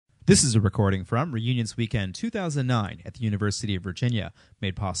This is a recording from Reunions Weekend 2009 at the University of Virginia,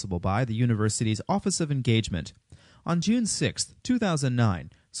 made possible by the university's Office of Engagement. On June 6,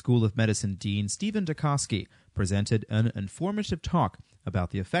 2009, School of Medicine Dean Stephen Dukoski presented an informative talk about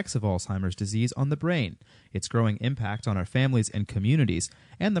the effects of Alzheimer's disease on the brain, its growing impact on our families and communities,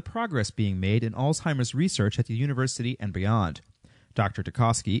 and the progress being made in Alzheimer's research at the university and beyond. Dr.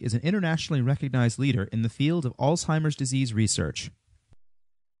 Dukoski is an internationally recognized leader in the field of Alzheimer's disease research.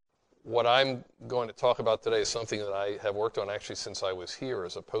 What I'm going to talk about today is something that I have worked on actually since I was here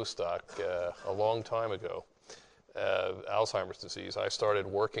as a postdoc a long time ago, Alzheimer's disease. I started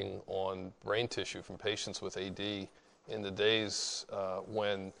working on brain tissue from patients with AD in the days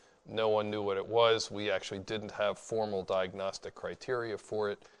when no one knew what it was. We actually didn't have formal diagnostic criteria for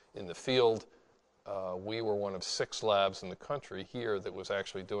it in the field. We were one of 6 labs in the country here that was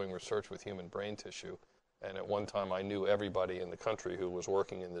actually doing research with human brain tissue. And at one time, I knew everybody in the country who was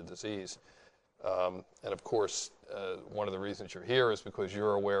working in the disease. And of course, one of the reasons you're here is because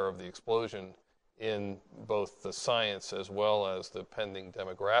you're aware of the explosion in both the science as well as the pending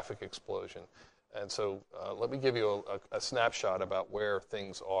demographic explosion. And so let me give you a snapshot about where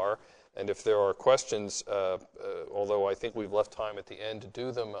things are. And if there are questions, although I think we've left time at the end to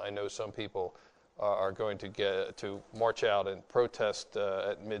do them, I know some people are going to get to march out and protest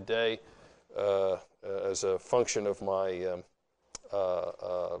at midday. As a function of my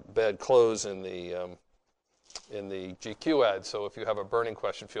bad clothes in the GQ ad. So if you have a burning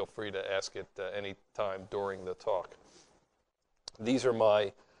question, feel free to ask it any time during the talk. These are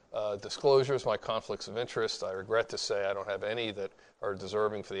my disclosures, my conflicts of interest. I regret to say I don't have any that are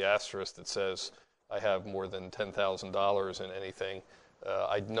deserving for the asterisk that says I have more than $10,000 in anything.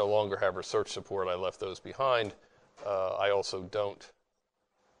 I no longer have research support. I left those behind. I also don't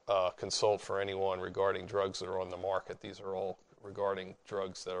consult for anyone regarding drugs that are on the market. These are all regarding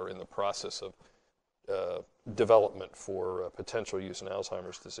drugs that are in the process of development for potential use in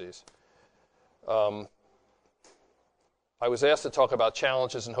Alzheimer's disease. I was asked to talk about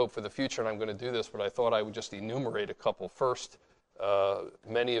challenges and hope for the future, and I'm going to do this, but I thought I would just enumerate a couple first.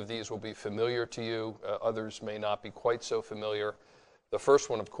 Many of these will be familiar to you. Others may not be quite so familiar. The first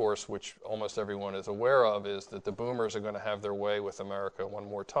one, of course, which almost everyone is aware of, is that the boomers are going to have their way with America one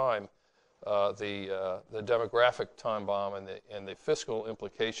more time. The demographic time bomb and the fiscal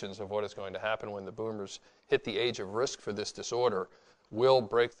implications of what is going to happen when the boomers hit the age of risk for this disorder will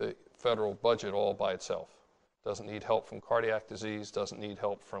break the federal budget all by itself. Doesn't need help from cardiac disease, doesn't need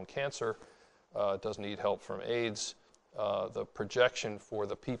help from cancer, doesn't need help from AIDS. The projection for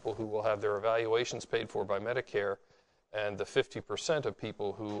the people who will have their evaluations paid for by Medicare and the 50% of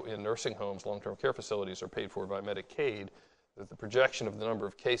people who in nursing homes, long-term care facilities, are paid for by Medicaid, that the projection of the number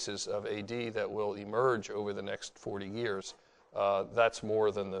of cases of AD that will emerge over the next 40 years, that's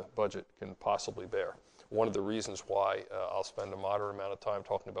more than the budget can possibly bear. One of the reasons why I'll spend a moderate amount of time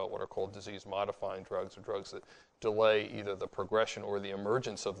talking about what are called disease-modifying drugs, or drugs that delay either the progression or the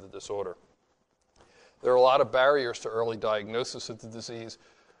emergence of the disorder. There are a lot of barriers to early diagnosis of the disease.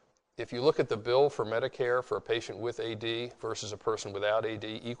 If you look at the bill for Medicare for a patient with AD versus a person without AD,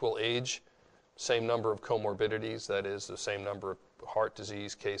 equal age, same number of comorbidities, that is, the same number of heart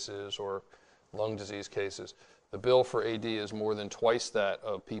disease cases or lung disease cases, the bill for AD is more than twice that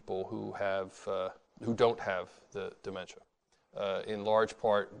of people who don't have the dementia, in large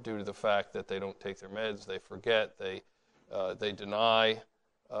part due to the fact that they don't take their meds, they forget, they deny,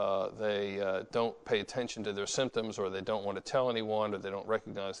 they don't pay attention to their symptoms, or they don't want to tell anyone, or they don't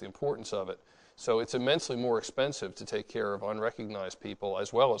recognize the importance of it. So it's immensely more expensive to take care of unrecognized people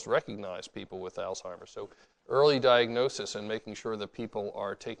as well as recognized people with Alzheimer's. So early diagnosis and making sure that people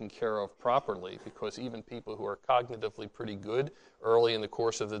are taken care of properly, because even people who are cognitively pretty good early in the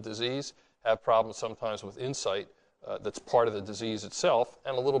course of the disease have problems sometimes with insight that's part of the disease itself,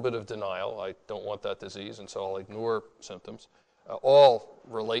 and a little bit of denial. I don't want that disease, and so I'll ignore symptoms. All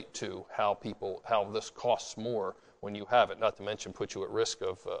relate to how this costs more when you have it, not to mention put you at risk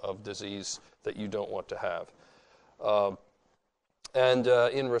of disease that you don't want to have.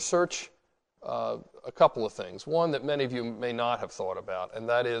 In research, a couple of things. One that many of you may not have thought about, and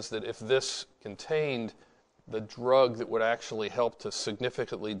that is that if this contained the drug that would actually help to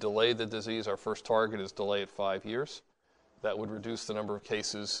significantly delay the disease, our first target is delay it 5 years. That would reduce the number of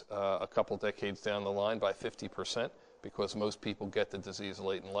cases a couple decades down the line by 50%. Because most people get the disease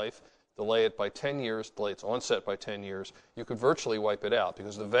late in life. Delay it by 10 years, delay its onset by 10 years, you could virtually wipe it out,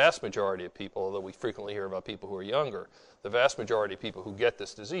 because the vast majority of people, although we frequently hear about people who are younger, the vast majority of people who get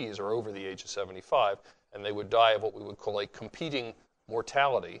this disease are over the age of 75, and they would die of what we would call a competing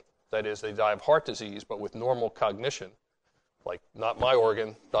mortality. That is, they die of heart disease, but with normal cognition, like not my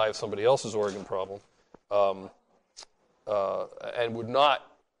organ, die of somebody else's organ problem, and would not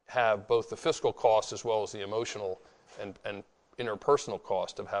have both the fiscal cost as well as the emotional and interpersonal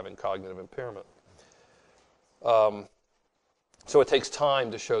cost of having cognitive impairment. So it takes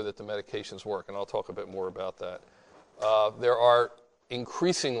time to show that the medications work, and I'll talk a bit more about that. There are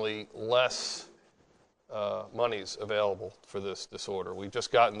increasingly less monies available for this disorder. We've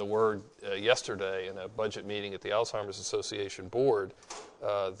just gotten the word yesterday in a budget meeting at the Alzheimer's Association board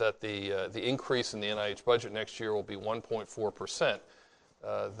that the increase in the NIH budget next year will be 1.4%.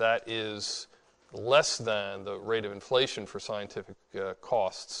 That is less than the rate of inflation for scientific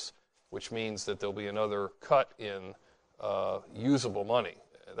costs, which means that there'll be another cut in usable money.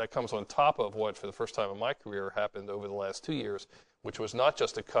 That comes on top of what, for the first time in my career, happened over the last 2 years, which was not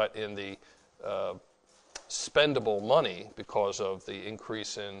just a cut in the spendable money because of the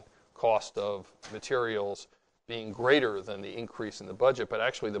increase in cost of materials being greater than the increase in the budget, but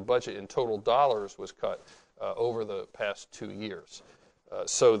actually the budget in total dollars was cut over the past 2 years.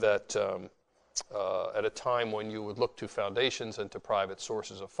 So that at a time when you would look to foundations and to private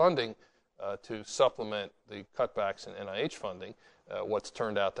sources of funding to supplement the cutbacks in NIH funding, what's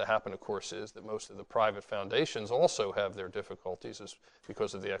turned out to happen, of course, is that most of the private foundations also have their difficulties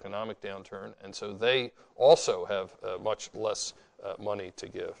because of the economic downturn, and so they also have much less money to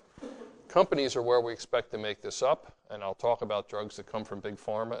give. Companies are where we expect to make this up, and I'll talk about drugs that come from big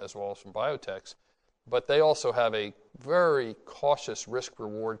pharma as well as from biotechs, but they also have a very cautious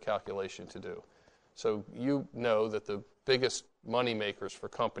risk-reward calculation to do. So you know that the biggest money makers for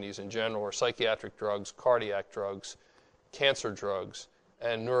companies in general are psychiatric drugs, cardiac drugs, cancer drugs,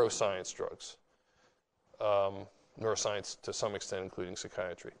 and neuroscience drugs. Neuroscience to some extent including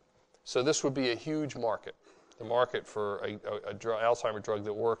psychiatry. So this would be a huge market. The market for a Alzheimer drug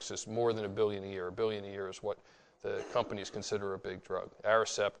that works is more than $1 billion a year. $1 billion a year is what the companies consider a big drug.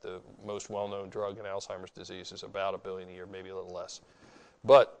 Aricept, the most well-known drug in Alzheimer's disease, is about $1 billion a year, maybe a little less.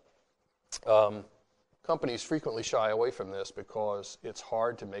 But companies frequently shy away from this because it's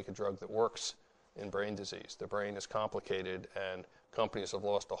hard to make a drug that works in brain disease. The brain is complicated, and companies have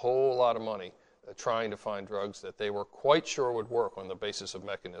lost a whole lot of money trying to find drugs that they were quite sure would work on the basis of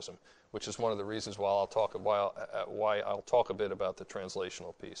mechanism, which is one of the reasons why I'll talk a bit about the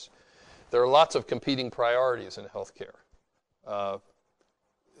translational piece. There are lots of competing priorities in healthcare.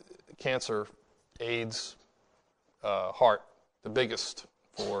 Cancer, AIDS, heart, the biggest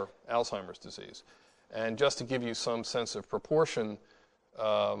for Alzheimer's disease. And just to give you some sense of proportion,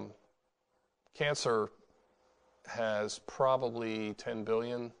 cancer has probably 10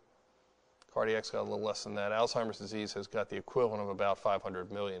 billion. Cardiac's got a little less than that. Alzheimer's disease has got the equivalent of about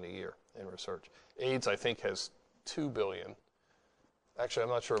 500 million a year in research. AIDS, I think, has 2 billion. Actually, I'm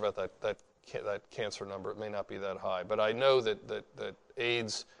not sure about that cancer number. It may not be that high. But I know that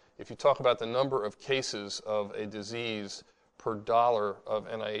AIDS, if you talk about the number of cases of a disease per dollar of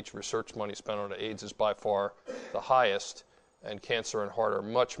NIH research money spent on AIDS, is by far the highest, and cancer and heart are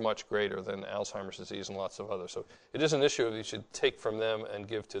much, much greater than Alzheimer's disease and lots of others. So it is an issue that you should take from them and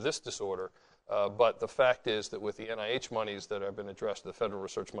give to this disorder. But the fact is that with the NIH monies that have been addressed, the federal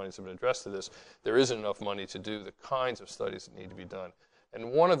research monies have been addressed to this, there isn't enough money to do the kinds of studies that need to be done.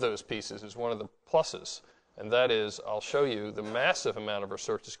 And one of those pieces is one of the pluses, and that is, I'll show you the massive amount of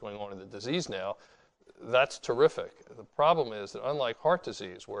research that's going on in the disease now. That's terrific. The problem is that unlike heart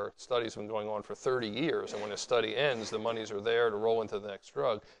disease, where studies have been going on for 30 years, and when a study ends, the monies are there to roll into the next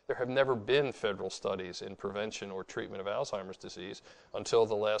drug, there have never been federal studies in prevention or treatment of Alzheimer's disease until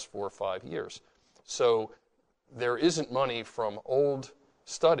the last 4 or 5 years. So there isn't money from old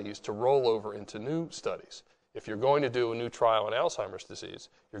studies to roll over into new studies. If you're going to do a new trial in Alzheimer's disease,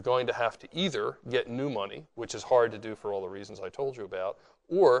 you're going to have to either get new money, which is hard to do for all the reasons I told you about,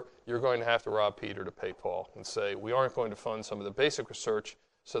 or you're going to have to rob Peter to pay Paul and say, we aren't going to fund some of the basic research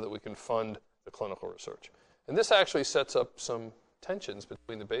so that we can fund the clinical research. And this actually sets up some tensions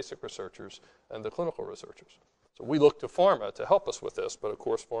between the basic researchers and the clinical researchers. So we look to pharma to help us with this, but of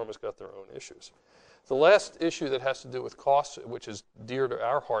course pharma's got their own issues. The last issue that has to do with costs, which is dear to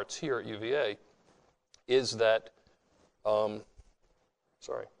our hearts here at UVA, is that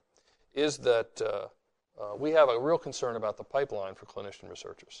we have a real concern about the pipeline for clinician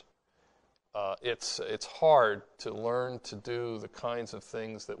researchers. It's hard to learn to do the kinds of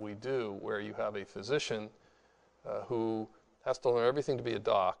things that we do, where you have a physician who has to learn everything to be a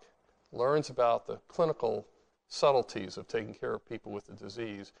doc, learns about the clinical subtleties of taking care of people with the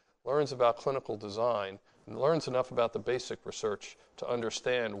disease, learns about clinical design, and learns enough about the basic research to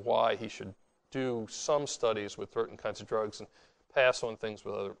understand why he should do some studies with certain kinds of drugs and pass on things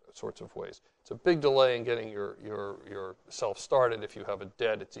with other sorts of ways. It's a big delay in getting yourself started. If you have a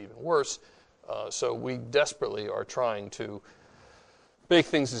debt, it's even worse. So we desperately are trying to make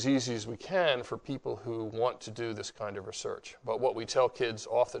things as easy as we can for people who want to do this kind of research. But what we tell kids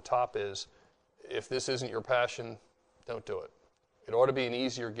off the top is, if this isn't your passion, don't do it. It ought to be an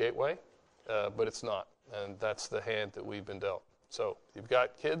easier gateway, but it's not. And that's the hand that we've been dealt. So you've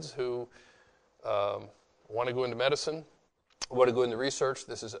got kids who want to go into medicine, want to go into research.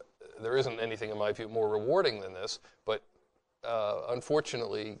 There isn't anything, in my view, more rewarding than this, but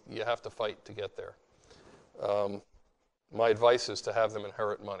unfortunately, you have to fight to get there. My advice is to have them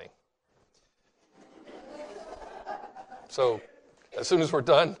inherit money. So as soon as we're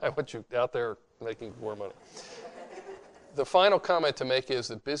done, I want you out there making more money. The final comment to make is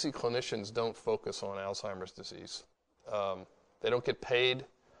that busy clinicians don't focus on Alzheimer's disease. They don't get paid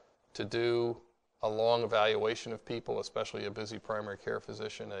to do a long evaluation of people, especially a busy primary care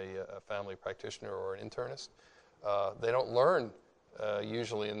physician, a family practitioner, or an internist. They don't learn,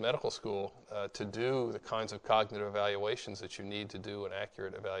 usually in medical school, to do the kinds of cognitive evaluations that you need to do an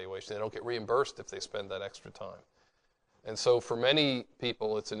accurate evaluation. They don't get reimbursed if they spend that extra time. And so for many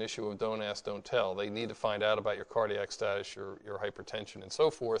people, it's an issue of don't ask, don't tell. They need to find out about your cardiac status, your hypertension, and so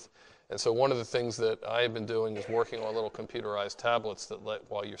forth. And so one of the things that I have been doing is working on little computerized tablets that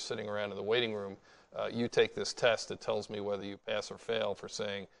while you're sitting around in the waiting room, you take this test that tells me whether you pass or fail for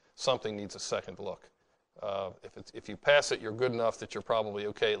saying something needs a second look. If you pass it, you're good enough that you're probably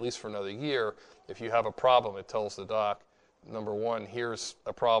okay, at least for another year. If you have a problem, it tells the doc, number one, here's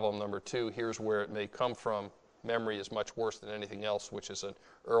a problem. Number two, here's where it may come from. Memory is much worse than anything else, which is an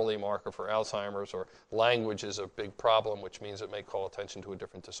early marker for Alzheimer's, or language is a big problem, which means it may call attention to a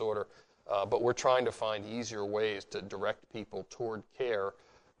different disorder. But we're trying to find easier ways to direct people toward care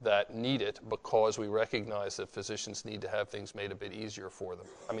that need it, because we recognize that physicians need to have things made a bit easier for them.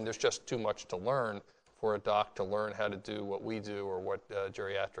 I mean, there's just too much to learn for a doc to learn how to do what we do, or what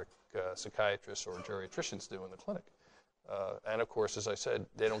geriatric psychiatrists or geriatricians do in the clinic. And of course, as I said,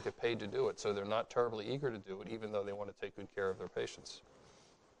 they don't get paid to do it, so they're not terribly eager to do it, even though they want to take good care of their patients.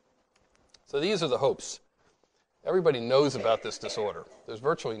 So these are the hopes. Everybody knows about this disorder. There's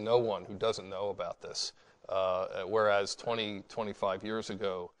virtually no one who doesn't know about this, whereas 25 years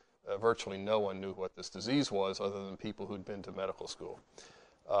ago, virtually no one knew what this disease was other than people who'd been to medical school.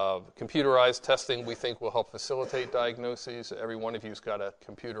 Computerized testing, we think, will help facilitate diagnoses. Every one of you's got a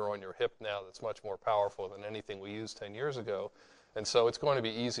computer on your hip now that's much more powerful than anything we used 10 years ago. And so it's going to be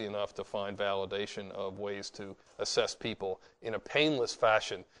easy enough to find validation of ways to assess people in a painless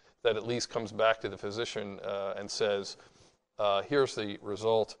fashion that at least comes back to the physician and says, here's the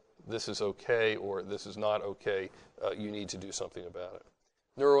result, this is okay, or this is not okay, you need to do something about it.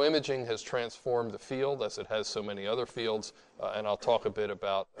 Neuroimaging has transformed the field, as it has so many other fields, and I'll talk a bit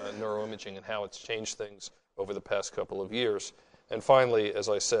about neuroimaging and how it's changed things over the past couple of years. And finally, as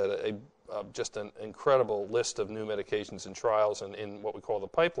I said, just an incredible list of new medications and trials in what we call the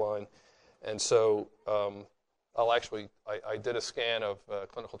pipeline. And so I did a scan of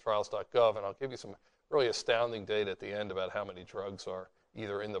clinicaltrials.gov, and I'll give you some really astounding data at the end about how many drugs are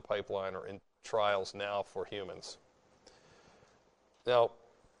either in the pipeline or in trials now for humans. Now,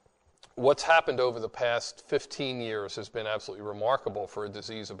 what's happened over the past 15 years has been absolutely remarkable for a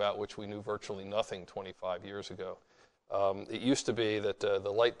disease about which we knew virtually nothing 25 years ago. It used to be that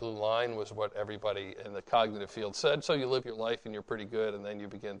the light blue line was what everybody in the cognitive field said, so you live your life and you're pretty good, and then you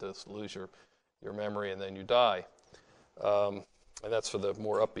begin to lose your memory, and then you die. And that's for the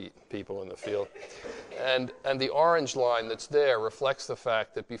more upbeat people in the field. And the orange line that's there reflects the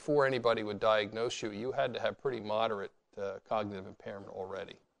fact that before anybody would diagnose you, you had to have pretty moderate cognitive impairment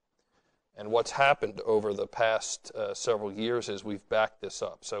already. And what's happened over the past several years is we've backed this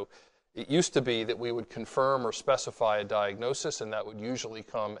up. So it used to be that we would confirm or specify a diagnosis, and that would usually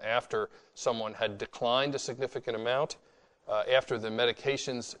come after someone had declined a significant amount. After the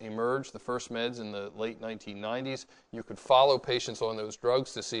medications emerged, the first meds in the late 1990s, you could follow patients on those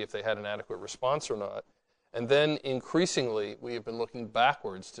drugs to see if they had an adequate response or not. And then increasingly, we have been looking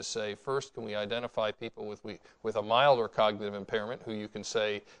backwards to say, first, can we identify people with a milder cognitive impairment who you can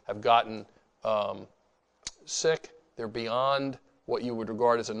say have gotten sick, they're beyond what you would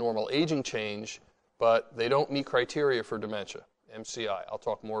regard as a normal aging change, but they don't meet criteria for dementia, MCI. I'll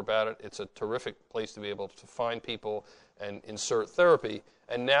talk more about it. It's a terrific place to be able to find people and insert therapy.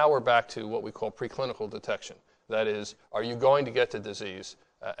 And now we're back to what we call preclinical detection. That is, are you going to get the disease?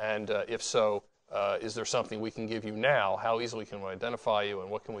 And if so, is there something we can give you now? How easily can we identify you, and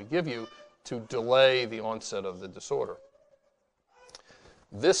what can we give you to delay the onset of the disorder?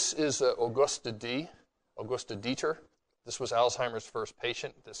 This is Augusta Dieter. This was Alzheimer's first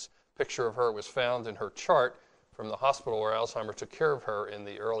patient. This picture of her was found in her chart from the hospital where Alzheimer took care of her in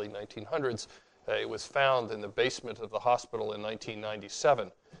the early 1900s. It was found in the basement of the hospital in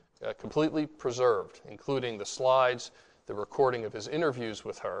 1997, completely preserved, including the slides, the recording of his interviews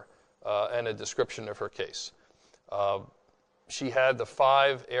with her, and a description of her case. She had the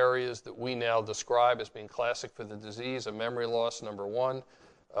 5 areas that we now describe as being classic for the disease: a memory loss, number 1,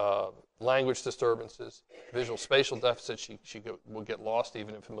 language disturbances, visual spatial deficits. She would get lost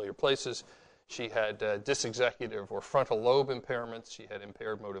even in familiar places. She had dysexecutive or frontal lobe impairments. She had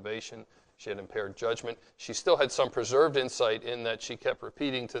impaired motivation. She had impaired judgment. She still had some preserved insight in that she kept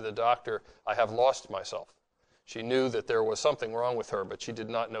repeating to the doctor, "I have lost myself." She knew that there was something wrong with her, but she did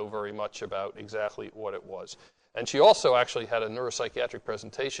not know very much about exactly what it was. And she also actually had a neuropsychiatric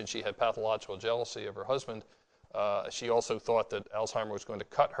presentation. She had pathological jealousy of her husband. She also thought that Alzheimer was going to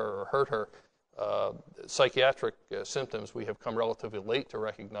cut her or hurt her. Psychiatric symptoms we have come relatively late to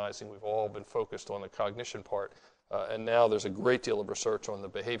recognizing. We've all been focused on the cognition part, and now there's a great deal of research on the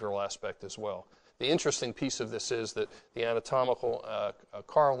behavioral aspect as well. The interesting piece of this is that the anatomical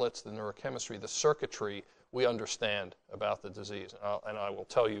correlates, the neurochemistry, the circuitry, we understand about the disease, and I will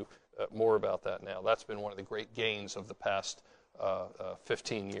tell you more about that now. That's been one of the great gains of the past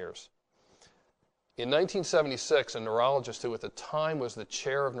 15 years. In 1976, a neurologist who at the time was the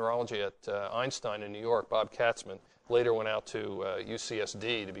chair of neurology at Einstein in New York, Bob Katzman, later went out to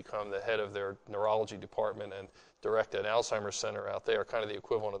UCSD to become the head of their neurology department and direct an Alzheimer's center out there, kind of the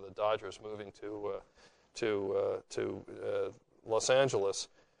equivalent of the Dodgers moving to Los Angeles,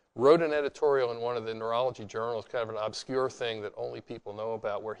 wrote an editorial in one of the neurology journals, kind of an obscure thing that only people know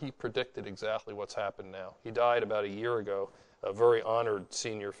about, where he predicted exactly what's happened now. He died about a year ago, a very honored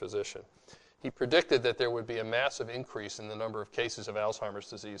senior physician. He predicted that there would be a massive increase in the number of cases of Alzheimer's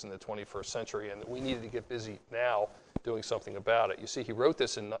disease in the 21st century, and that we needed to get busy now doing something about it. You see, he wrote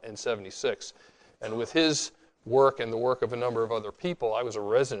this in 76, and with his work and the work of a number of other people, I was a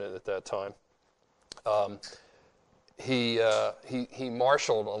resident at that time, he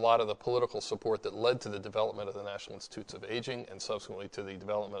marshaled a lot of the political support that led to the development of the National Institutes of Aging and subsequently to the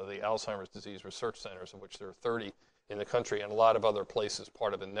development of the Alzheimer's Disease Research Centers, of which there are 30 in the country and a lot of other places,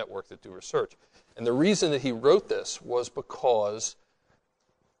 part of a network that do research. And the reason that he wrote this was because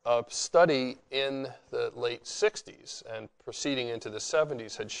a study in the late 60s and proceeding into the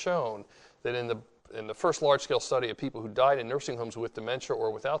 70s had shown that in the first large-scale study of people who died in nursing homes with dementia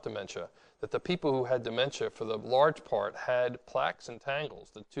or without dementia, that the people who had dementia, for the large part, had plaques and tangles,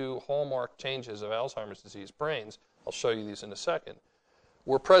 the 2 hallmark changes of Alzheimer's disease brains, I'll show you these in a second,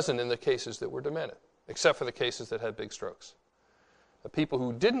 were present in the cases that were demented, except for the cases that had big strokes. The people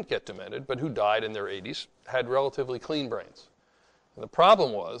who didn't get demented, but who died in their 80s, had relatively clean brains. And the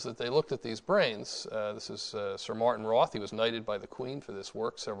problem was that they looked at these brains. This is Sir Martin Roth. He was knighted by the Queen for this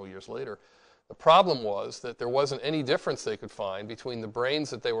work several years later. The problem was that there wasn't any difference they could find between the brains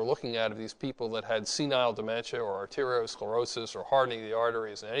that they were looking at of these people that had senile dementia or arteriosclerosis or hardening of the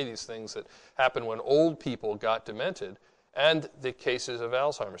arteries and any of these things that happen when old people got demented, and the cases of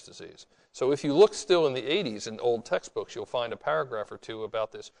Alzheimer's disease. So if you look still in the 80s in old textbooks, you'll find a paragraph or 2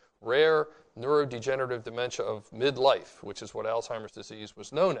 about this rare neurodegenerative dementia of midlife, which is what Alzheimer's disease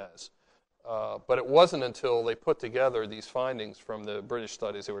was known as. But it wasn't until they put together these findings from the British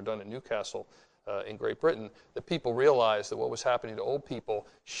studies that were done in Newcastle in Great Britain that people realized that what was happening to old people,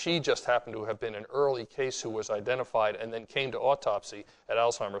 she just happened to have been an early case who was identified and then came to autopsy at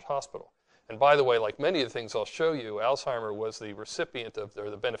Alzheimer's Hospital. And by the way, like many of the things I'll show you, Alzheimer was the recipient of, or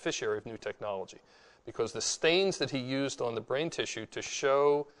the beneficiary of new technology, because the stains that he used on the brain tissue to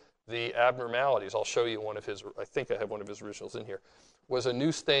show the abnormalities, I'll show you one of his, I think I have one of his originals in here, was a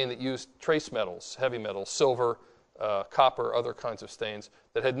new stain that used trace metals, heavy metals, silver, copper, other kinds of stains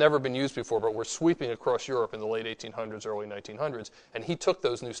that had never been used before but were sweeping across Europe in the late 1800s, early 1900s. And he took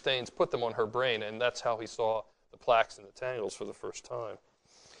those new stains, put them on her brain, and that's how he saw the plaques and the tangles for the first time.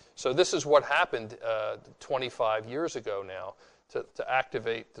 So this is what happened 25 years ago now to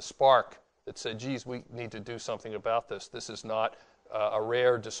activate the spark that said, geez, we need to do something about this. This is not a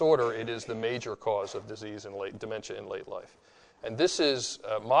rare disorder. It is the major cause of disease in dementia in late life. And this is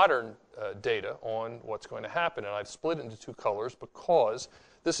modern data on what's going to happen. And I've split it into 2 colors because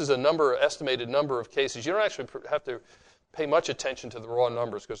this is a estimated number of cases. You don't actually have to pay much attention to the raw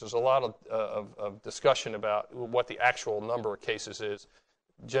numbers because there's a lot of discussion about what the actual number of cases is.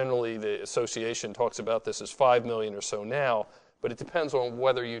 Generally, the association talks about this as 5 million or so now, but it depends on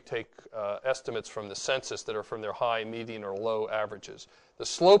whether you take estimates from the census that are from their high, median, or low averages. The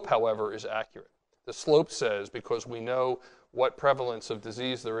slope, however, is accurate. The slope says, because we know what prevalence of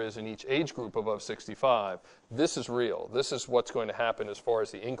disease there is in each age group above 65, this is real. This is what's going to happen as far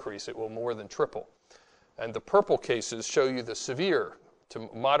as the increase. It will more than triple. And the purple cases show you the severe to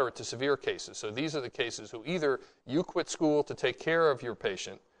moderate to severe cases. So these are the cases who either you quit school to take care of your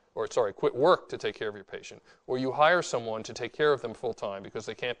patient, quit work to take care of your patient, or you hire someone to take care of them full time because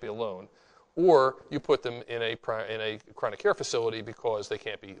they can't be alone, or you put them in a chronic care facility because they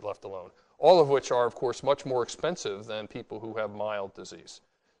can't be left alone. All of which are, of course, much more expensive than people who have mild disease.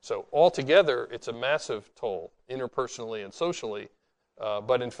 So altogether, it's a massive toll, interpersonally and socially,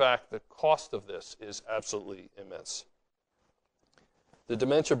 but in fact, the cost of this is absolutely immense. The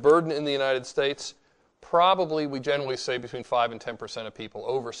dementia burden in the United States, probably we generally say between 5 and 10% of people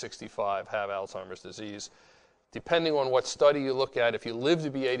over 65 have Alzheimer's disease. Depending on what study you look at, if you live to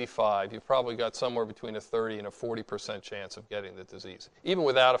be 85, you've probably got somewhere between a 30 and a 40% chance of getting the disease, even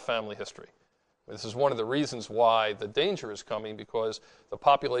without a family history. This is one of the reasons why the danger is coming, because the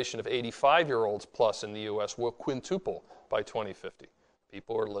population of 85-year-olds plus in the U.S. will quintuple by 2050.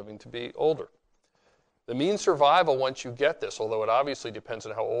 People are living to be older. The mean survival once you get this, although it obviously depends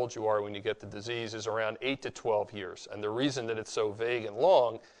on how old you are when you get the disease, is around 8 to 12 years. And the reason that it's so vague and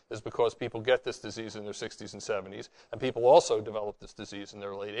long is because people get this disease in their 60s and 70s, and people also develop this disease in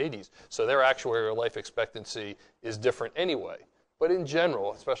their late 80s. So their actuarial life expectancy is different anyway. But in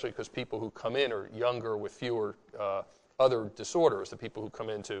general, especially because people who come in are younger with fewer other disorders, the people who come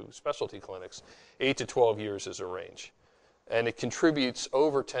into specialty clinics, 8 to 12 years is a range. And it contributes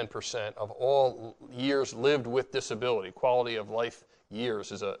over 10% of all years lived with disability. Quality of life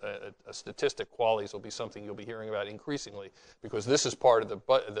years is a statistic. Qualities will be something you'll be hearing about increasingly, because this is part of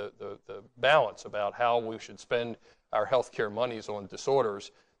the balance about how we should spend our healthcare monies on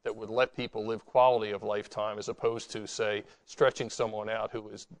disorders that would let people live quality of lifetime, as opposed to, say, stretching someone out who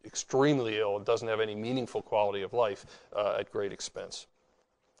is extremely ill and doesn't have any meaningful quality of life at great expense.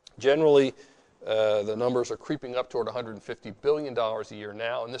 Generally, the numbers are creeping up toward $150 billion a year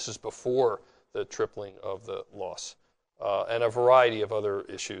now, and this is before the tripling of the loss. And a variety of other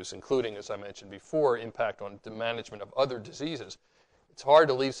issues, including, as I mentioned before, impact on the management of other diseases. It's hard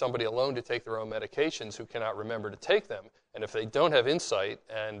to leave somebody alone to take their own medications who cannot remember to take them. And if they don't have insight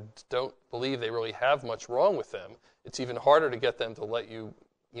and don't believe they really have much wrong with them, it's even harder to get them to let you,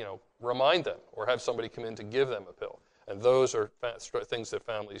 remind them or have somebody come in to give them a pill. And those are things that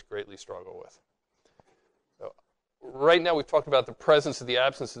families greatly struggle with. Right now we've talked about the presence or the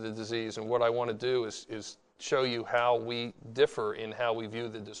absence of the disease, and what I want to do is show you how we differ in how we view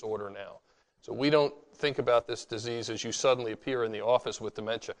the disorder now. So we don't think about this disease as you suddenly appear in the office with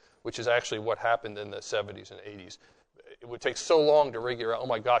dementia, which is actually what happened in the 70s and 80s. It would take so long to figure out, oh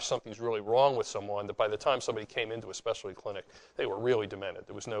my gosh, something's really wrong with someone, that by the time somebody came into a specialty clinic, they were really demented.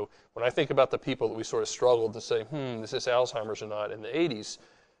 There was no, when I think about the people that we sort of struggled to say, is this Alzheimer's or not, in the 80s,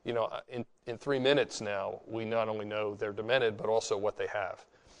 in 3 minutes now, we not only know they're demented, but also what they have.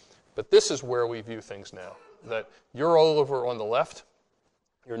 But this is where we view things now, that you're all over on the left,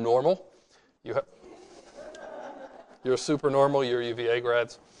 you're normal, you're super normal, you're UVA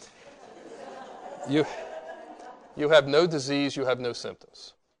grads. You have no disease, you have no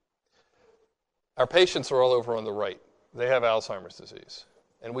symptoms. Our patients are all over on the right. They have Alzheimer's disease,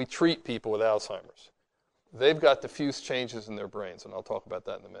 and we treat people with Alzheimer's. They've got diffuse changes in their brains, and I'll talk about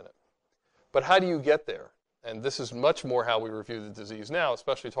that in a minute. But how do you get there? And this is much more how we review the disease now,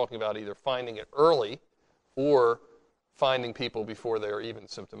 especially talking about either finding it early or finding people before they're even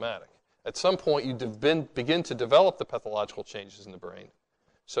symptomatic. At some point, you begin to develop the pathological changes in the brain.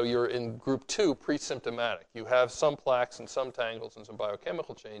 So you're in group 2, pre-symptomatic. You have some plaques and some tangles and some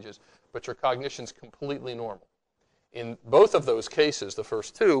biochemical changes, but your cognition's completely normal. In both of those cases, the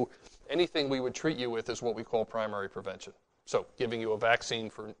first two, anything we would treat you with is what we call primary prevention. So giving you a vaccine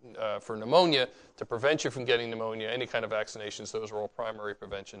for pneumonia to prevent you from getting pneumonia, any kind of vaccinations, those are all primary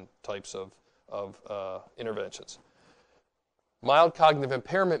prevention types of interventions. Mild cognitive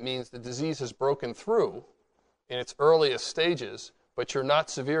impairment means the disease has broken through in its earliest stages, but you're not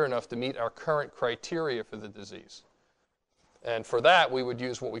severe enough to meet our current criteria for the disease. And for that, we would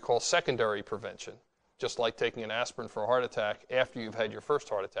use what we call secondary prevention, just like taking an aspirin for a heart attack after you've had your first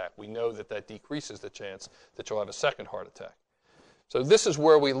heart attack. We know that that decreases the chance that you'll have a second heart attack. So this is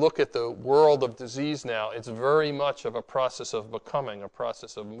where we look at the world of disease now. It's very much of a process of becoming, a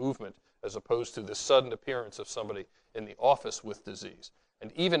process of movement, as opposed to the sudden appearance of somebody in the office with disease.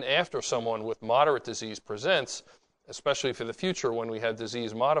 And even after someone with moderate disease presents, especially for the future when we have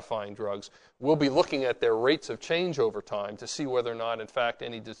disease-modifying drugs, we'll be looking at their rates of change over time to see whether or not, in fact,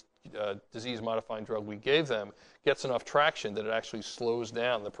 any disease-modifying drug we gave them gets enough traction that it actually slows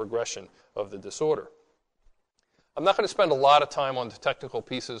down the progression of the disorder. I'm not going to spend a lot of time on the technical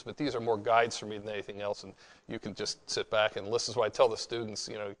pieces, but these are more guides for me than anything else, and you can just sit back and listen. So I tell the students,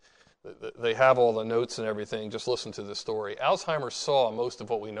 they have all the notes and everything, just listen to the story. Alzheimer saw most of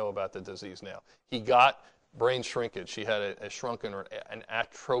what we know about the disease now. He got brain shrinkage. He had a shrunken or an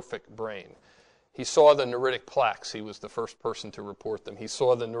atrophic brain. He saw the neuritic plaques. He was the first person to report them. He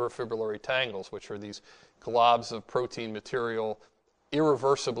saw the neurofibrillary tangles, which are these globs of protein material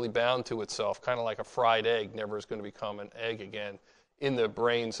irreversibly bound to itself, kind of like a fried egg, never is going to become an egg again, in the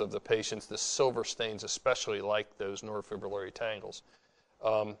brains of the patients. The silver stains especially like those neurofibrillary tangles.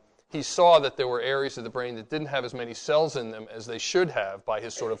 He saw that there were areas of the brain that didn't have as many cells in them as they should have by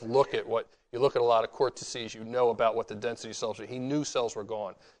his sort of look at what, you look at a lot of cortices, you know about what the density cells are. He knew cells were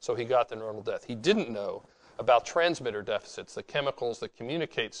gone, so he got the normal death. He didn't know about transmitter deficits, the chemicals that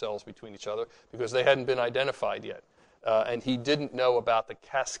communicate cells between each other, because they hadn't been identified yet. And he didn't know about the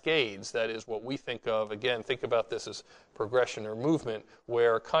cascades, that is what we think of, again, think about this as progression or movement,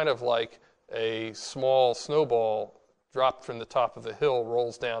 where kind of like a small snowball dropped from the top of a hill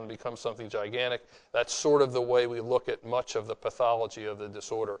rolls down and becomes something gigantic. That's sort of the way we look at much of the pathology of the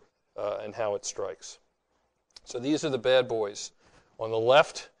disorder and how it strikes. So these are the bad boys. On the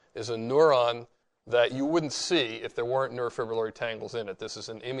left is a neuron that you wouldn't see if there weren't neurofibrillary tangles in it. This is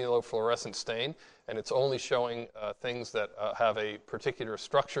an immunofluorescent stain, and it's only showing things that have a particular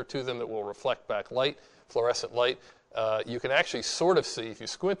structure to them that will reflect back light, fluorescent light. You can actually sort of see, if you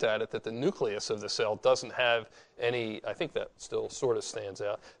squint at it, that the nucleus of the cell doesn't have any, I think that still sort of stands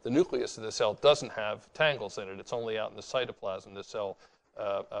out, the nucleus of the cell doesn't have tangles in it. It's only out in the cytoplasm, the cell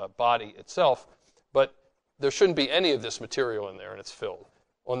body itself. But there shouldn't be any of this material in there, and it's filled.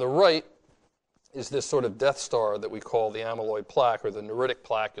 On the right is this sort of Death Star that we call the amyloid plaque, or the neuritic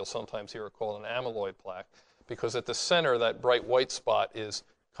plaque. You'll sometimes hear it called an amyloid plaque, because at the center, that bright white spot is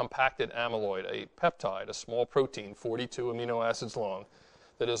compacted amyloid, a peptide, a small protein, 42 amino acids long,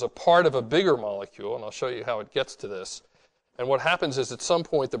 that is a part of a bigger molecule, and I'll show you how it gets to this. And what happens is at some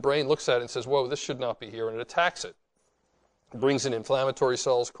point the brain looks at it and says, whoa, this should not be here, and it attacks it. It brings in inflammatory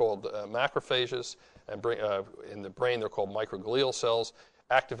cells called macrophages, and in the brain they're called microglial cells,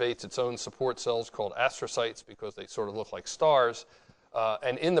 activates its own support cells called astrocytes because they sort of look like stars,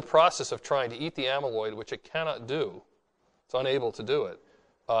 and in the process of trying to eat the amyloid, which it cannot do, it's unable to do it,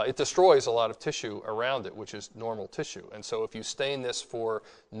 it destroys a lot of tissue around it, which is normal tissue. And so if you stain this for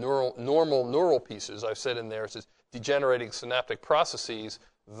normal neural pieces, I've said in there, it says degenerating synaptic processes,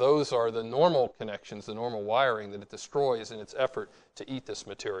 those are the normal connections, the normal wiring that it destroys in its effort to eat this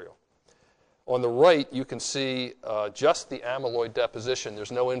material. On the right, you can see just the amyloid deposition.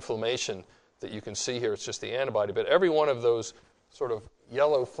 There's no inflammation that you can see here. It's just the antibody. But every one of those sort of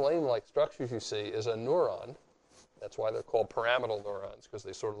yellow flame-like structures you see is a neuron. That's why they're called pyramidal neurons, because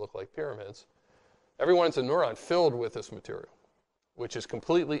they sort of look like pyramids. Every one is a neuron filled with this material, which is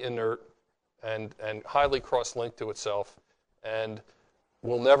completely inert and highly cross-linked to itself and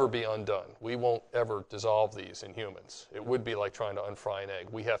will never be undone. We won't ever dissolve these in humans. It would be like trying to unfry an egg.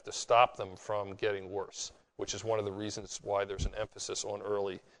 We have to stop them from getting worse, which is one of the reasons why there's an emphasis on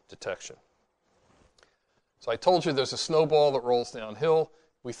early detection. So I told you there's a snowball that rolls downhill.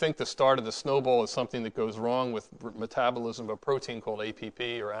 We think the start of the snowball is something that goes wrong with metabolism of a protein called APP,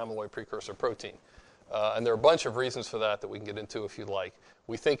 or amyloid precursor protein. And there are a bunch of reasons for that we can get into if you'd like.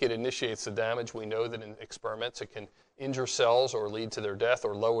 We think it initiates the damage. We know that in experiments it can injure cells or lead to their death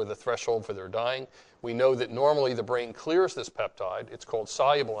or lower the threshold for their dying. We know that normally the brain clears this peptide. It's called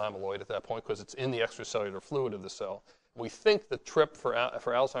soluble amyloid at that point because it's in the extracellular fluid of the cell. We think the trip for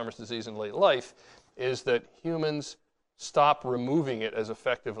Alzheimer's disease in late life is that humans stop removing it as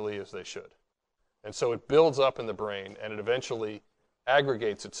effectively as they should. And so it builds up in the brain and it eventually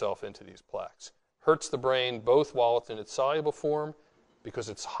aggregates itself into these plaques. Hurts the brain both while it's in its soluble form because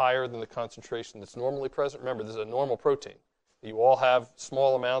it's higher than the concentration that's normally present. Remember, this is a normal protein. You all have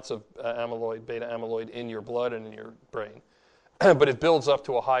small amounts of amyloid, beta amyloid in your blood and in your brain. But it builds up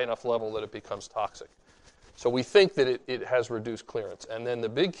to a high enough level that it becomes toxic. So we think that it has reduced clearance. And then the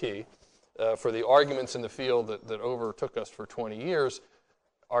big key for the arguments in the field that overtook us for 20 years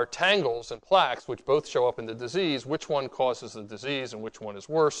are tangles and plaques, which both show up in the disease. Which one causes the disease and which one is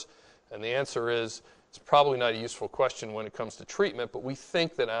worse? And the answer is, it's probably not a useful question when it comes to treatment, but we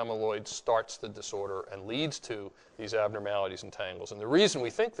think that amyloid starts the disorder and leads to these abnormalities and tangles. And the reason we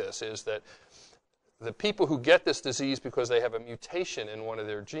think this is that the people who get this disease because they have a mutation in one of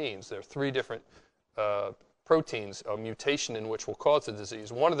their genes, there are 3 different proteins, a mutation in which will cause the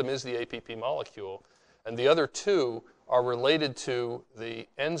disease. One of them is the APP molecule, and the other 2 are related to the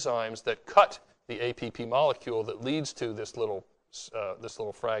enzymes that cut the APP molecule that leads to this little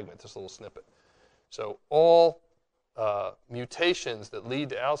fragment, this little snippet. So all mutations that lead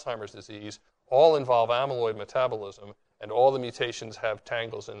to Alzheimer's disease all involve amyloid metabolism, and all the mutations have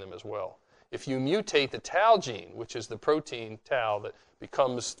tangles in them as well. If you mutate the tau gene, which is the protein tau that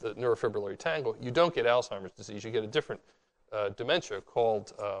becomes the neurofibrillary tangle, you don't get Alzheimer's disease. You get a different dementia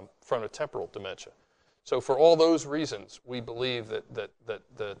called frontotemporal dementia. So for all those reasons, we believe that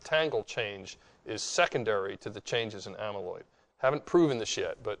the tangle change is secondary to the changes in amyloid. Haven't proven this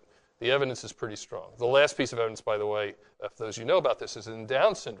yet, but the evidence is pretty strong. The last piece of evidence, by the way, if those you know about this, is in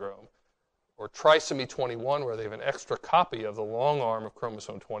Down syndrome, or trisomy 21, where they have an extra copy of the long arm of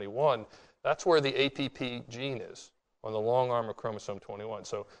chromosome 21. That's where the APP gene is, on the long arm of chromosome 21.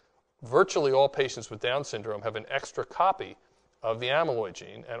 So virtually all patients with Down syndrome have an extra copy of the amyloid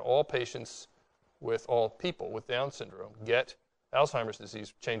gene, and all people with Down syndrome get Alzheimer's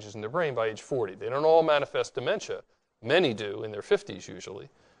disease changes in their brain by age 40. They don't all manifest dementia. Many do in their 50s usually,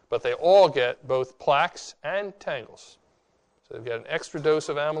 but they all get both plaques and tangles. So they've got an extra dose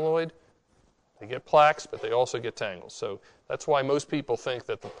of amyloid. They get plaques, but they also get tangles. So that's why most people think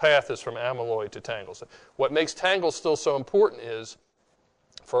that the path is from amyloid to tangles. What makes tangles still so important is,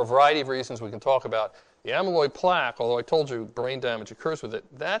 for a variety of reasons we can talk about, the amyloid plaque, although I told you brain damage occurs with it,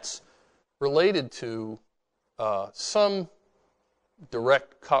 that's related to some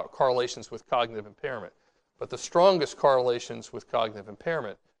direct correlations with cognitive impairment. But the strongest correlations with cognitive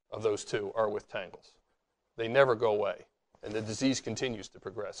impairment of those two are with tangles. They never go away, and the disease continues to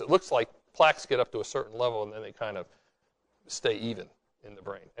progress. It looks like plaques get up to a certain level, and then they kind of stay even in the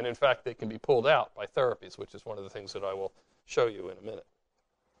brain. And in fact, they can be pulled out by therapies, which is one of the things that I will show you in a minute.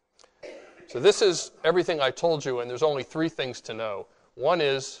 So this is everything I told you, and there's only three things to know. One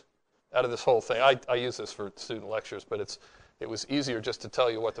is, out of this whole thing, I use this for student lectures, but it was easier just to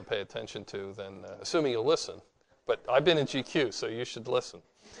tell you what to pay attention to than assuming you'll listen. But I've been in GQ, so you should listen.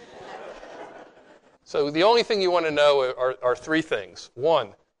 So the only thing you want to know are three things.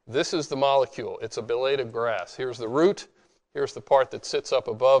 One, this is the molecule. It's a blade of grass. Here's the root. Here's the part that sits up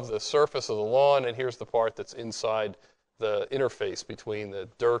above the surface of the lawn, and here's the part that's inside the interface between the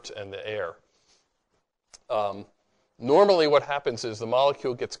dirt and the air. Normally what happens is the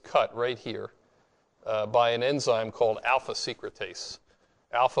molecule gets cut right here by an enzyme called alpha secretase.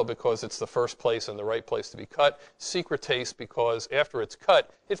 Alpha because it's the first place and the right place to be cut. Secretase because after it's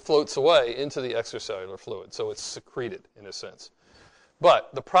cut, it floats away into the extracellular fluid, so it's secreted in a sense.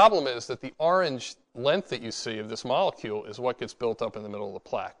 But the problem is that the orange length that you see of this molecule is what gets built up in the middle of the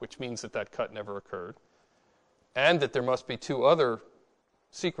plaque, which means that that cut never occurred, and that there must be two other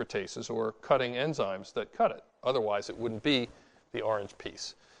secretases or cutting enzymes that cut it. Otherwise, it wouldn't be the orange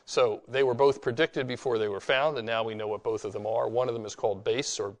piece. So they were both predicted before they were found, and now we know what both of them are. One of them is called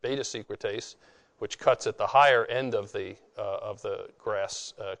base or beta secretase, which cuts at the higher end of the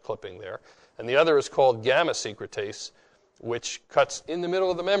grass clipping there. And the other is called gamma secretase, which cuts in the middle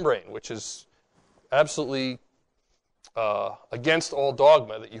of the membrane, which is absolutely against all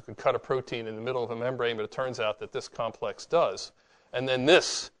dogma that you could cut a protein in the middle of a membrane, but it turns out that this complex does. And then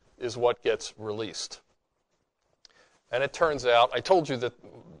this is what gets released. And it turns out, I told you that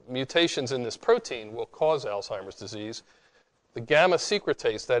mutations in this protein will cause Alzheimer's disease. The gamma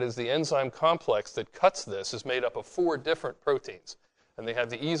secretase, that is the enzyme complex that cuts this, is made up of 4 different proteins. And they have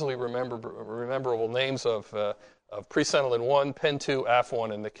the easily rememberable names of presenilin-1, PEN2,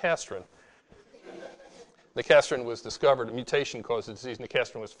 AF1, and nicastrin. Nicastrin was discovered, a mutation caused the disease.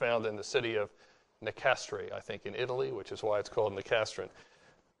 Nicastrin was found in the city of Nicastre, I think, in Italy, which is why it's called nicastrin.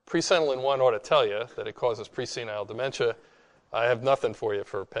 Presenilin-1 ought to tell you that it causes presenile dementia. I have nothing for you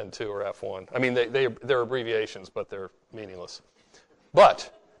for PEN2 or F1. I mean, they're abbreviations, but they're meaningless.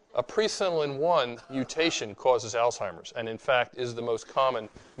 But a presenilin-1 mutation causes Alzheimer's, and in fact is the most common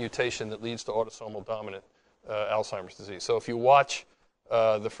mutation that leads to autosomal dominant Alzheimer's disease. So if you watch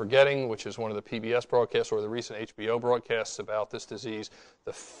The Forgetting, which is one of the PBS broadcasts, or the recent HBO broadcasts about this disease,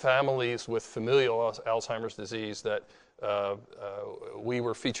 the families with familial Alzheimer's disease that we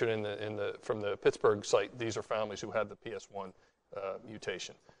were featured from the Pittsburgh site, these are families who had the PS1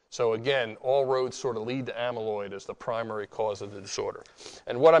 mutation. So again, all roads sort of lead to amyloid as the primary cause of the disorder.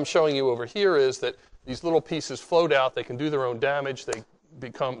 And what I'm showing you over here is that these little pieces float out. They can do their own damage. They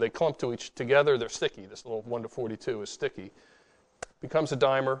clump together. They're sticky. This little 1 to 42 is sticky. Becomes a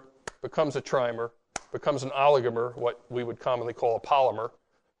dimer, becomes a trimer, becomes an oligomer, what we would commonly call a polymer.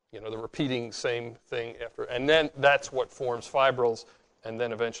 You know, the repeating same thing after. And then that's what forms fibrils, and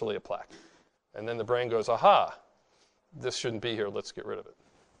then eventually a plaque. And then the brain goes, aha, this shouldn't be here. Let's get rid of it.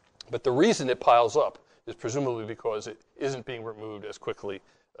 But the reason it piles up is presumably because it isn't being removed as quickly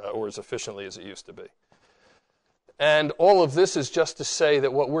or as efficiently as it used to be. And all of this is just to say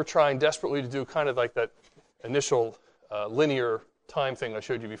that what we're trying desperately to do, kind of like that initial linear time thing I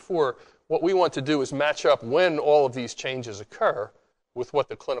showed you before, what we want to do is match up when all of these changes occur with what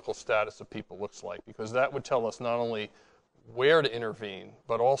the clinical status of people looks like, because that would tell us not only where to intervene,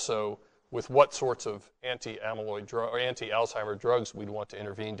 but also with what sorts of anti-amyloid drug or anti-Alzheimer drugs we'd want to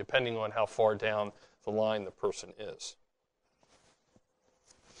intervene, depending on how far down the line the person is.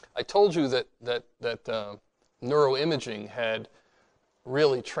 I told you that neuroimaging had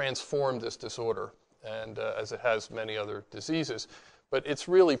really transformed this disorder, and as it has many other diseases. But it's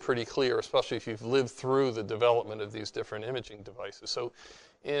really pretty clear, especially if you've lived through the development of these different imaging devices. So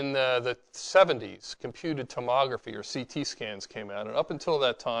in the 70s, computed tomography or CT scans came out. And up until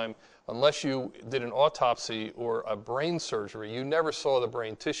that time, unless you did an autopsy or a brain surgery, you never saw the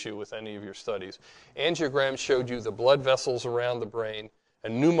brain tissue with any of your studies. Angiograms showed you the blood vessels around the brain,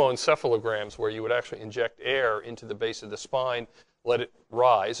 and pneumoencephalograms, where you would actually inject air into the base of the spine, let it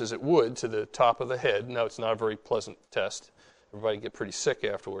rise, as it would, to the top of the head. Now, it's not a very pleasant test. Everybody get pretty sick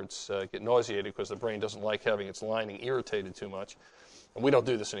afterwards, get nauseated because the brain doesn't like having its lining irritated too much. And we don't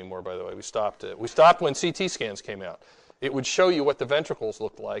do this anymore, by the way. We stopped it. We stopped when CT scans came out. It would show you what the ventricles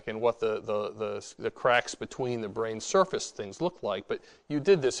looked like and what the cracks between the brain surface things looked like. But you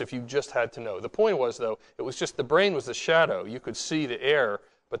did this if you just had to know. The point was, though, it was just the brain was the shadow. You could see the air,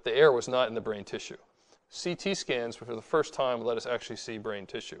 but the air was not in the brain tissue. CT scans, for the first time, let us actually see brain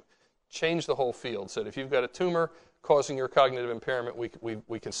tissue. Changed the whole field. Said if you've got a tumor causing your cognitive impairment,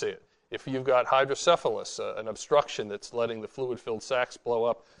 we can see it. If you've got hydrocephalus, an obstruction that's letting the fluid-filled sacs blow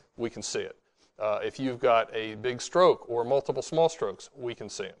up, we can see it. If you've got a big stroke or multiple small strokes, we can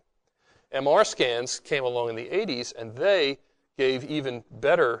see them. MR scans came along in the 80s, and they gave even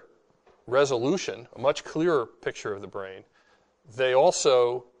better resolution, a much clearer picture of the brain. They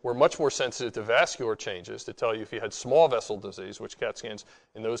also were much more sensitive to vascular changes to tell you if you had small vessel disease, which CAT scans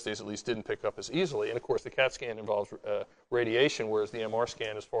in those days at least didn't pick up as easily. And of course, the CAT scan involves radiation, whereas the MR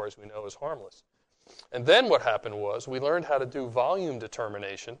scan, as far as we know, is harmless. And then what happened was we learned how to do volume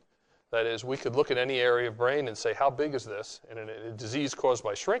determination. That is, we could look at any area of brain and say, how big is this? And in a disease caused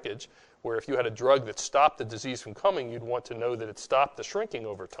by shrinkage, where if you had a drug that stopped the disease from coming, you'd want to know that it stopped the shrinking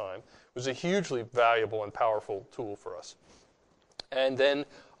over time. It was a hugely valuable and powerful tool for us. And then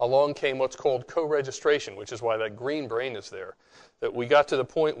along came what's called co-registration, which is why that green brain is there. That we got to the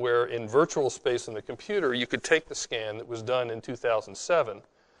point where in virtual space in the computer, you could take the scan that was done in 2007,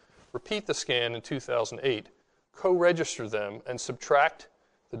 repeat the scan in 2008, co-register them, and subtract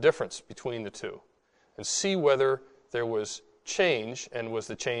the difference between the two, and see whether there was change, and was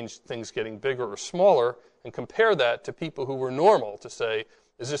the change things getting bigger or smaller, and compare that to people who were normal to say,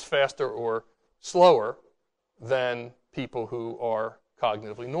 is this faster or slower than people who are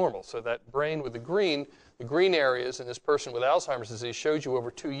cognitively normal? So that brain with the green areas in this person with Alzheimer's disease showed you over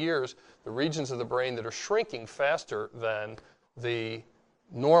 2 years the regions of the brain that are shrinking faster than the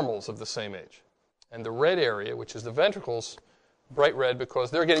normals of the same age. And the red area, which is the ventricles, bright red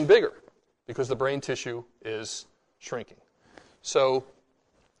because they're getting bigger, because the brain tissue is shrinking. So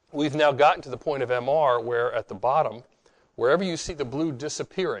we've now gotten to the point of MR where at the bottom, wherever you see the blue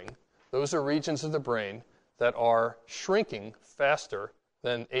disappearing, those are regions of the brain that are shrinking faster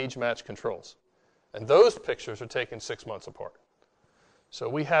than age-matched controls. And those pictures are taken 6 months apart. So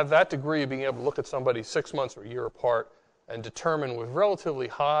we have that degree of being able to look at somebody 6 months or a year apart and determine with relatively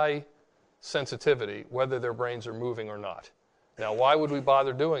high sensitivity whether their brains are moving or not. Now, why would we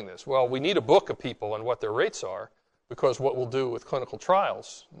bother doing this? Well, we need a book of people and what their rates are, because what we'll do with clinical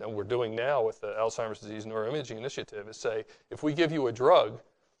trials, and we're doing now with the Alzheimer's Disease Neuroimaging Initiative, is say, if we give you a drug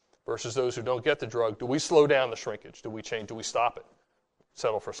versus those who don't get the drug, do we slow down the shrinkage? Do we change? Do we stop it?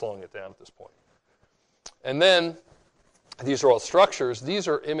 Settle for slowing it down at this point. And then, these are all structures. These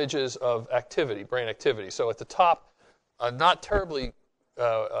are images of activity, brain activity. So at the top, a not terribly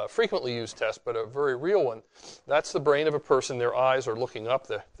frequently used test, but a very real one. That's the brain of a person. Their eyes are looking up.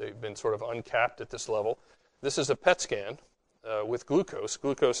 They've been sort of uncapped at this level. This is a PET scan with glucose.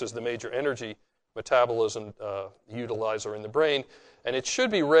 Glucose is the major energy metabolism utilizer in the brain, and it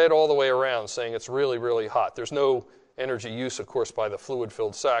should be red all the way around, saying it's really, really hot. There's no energy use, of course, by the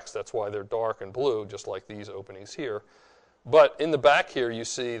fluid-filled sacs. That's why they're dark and blue, just like these openings here. But in the back here, you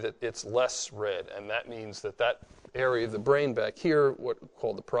see that it's less red, and that means that that area of the brain back here, what we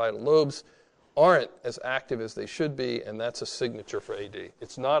call the parietal lobes, aren't as active as they should be, and that's a signature for AD.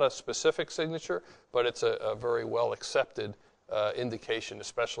 It's not a specific signature, but it's a very well-accepted indication,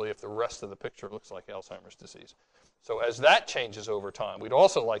 especially if the rest of the picture looks like Alzheimer's disease. So as that changes over time, we'd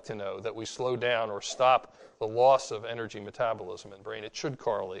also like to know that we slow down or stop the loss of energy metabolism in the brain. It should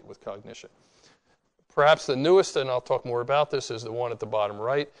correlate with cognition. Perhaps the newest, and I'll talk more about this, is the one at the bottom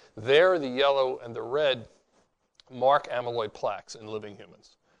right. There, the yellow and the red mark amyloid plaques in living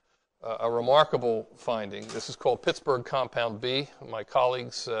humans. A remarkable finding. This is called Pittsburgh Compound B. My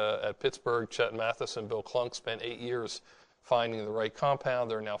colleagues at Pittsburgh, Chet Mathis and Bill Klunk, spent 8 years finding the right compound.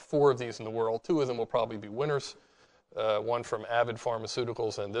 There are now 4 of these in the world. 2 of them will probably be winners. One from Avid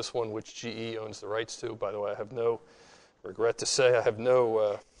Pharmaceuticals and this one, which GE owns the rights to. By the way, I have regret to say, I have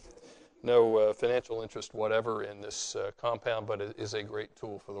no financial interest whatever in this compound, but it is a great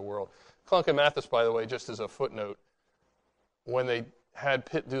tool for the world. Klunk and Mathis, by the way, just as a footnote, when they had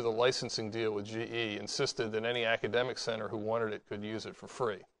Pitt do the licensing deal with GE, insisted that any academic center who wanted it could use it for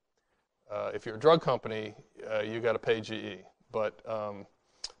free. If you're a drug company, you got to pay GE. But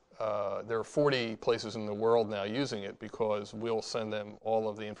there are 40 places in the world now using it because we'll send them all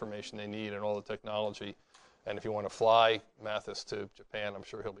of the information they need and all the technology. And if you want to fly Mathis to Japan, I'm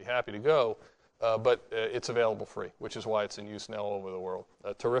sure he'll be happy to go. But it's available free, which is why it's in use now all over the world.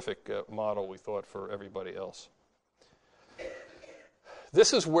 A terrific model, we thought, for everybody else.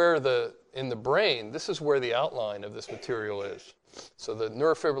 This is where in the brain, this is where the outline of this material is. So the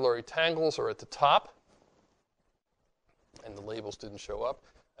neurofibrillary tangles are at the top, and the labels didn't show up,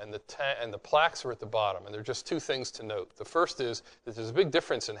 and the plaques are at the bottom. And there are just 2 things to note. The first is that there's a big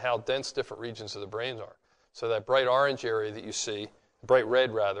difference in how dense different regions of the brain are. So that bright orange area that you see, bright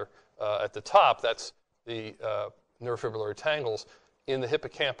red rather, at the top, that's the neurofibrillary tangles in the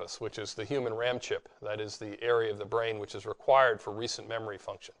hippocampus, which is the human RAM chip. That is the area of the brain which is required for recent memory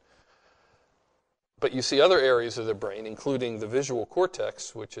function. But you see other areas of the brain, including the visual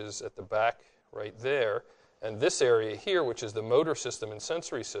cortex, which is at the back right there, and this area here, which is the motor system and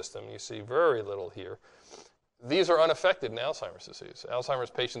sensory system. You see very little here. These are unaffected in Alzheimer's disease.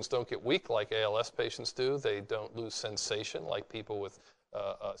 Alzheimer's patients don't get weak like ALS patients do. They don't lose sensation like people with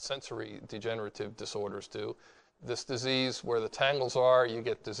sensory degenerative disorders do. This disease, where the tangles are, you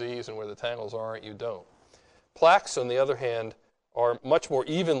get disease, and where the tangles aren't, you don't. Plaques, on the other hand, are much more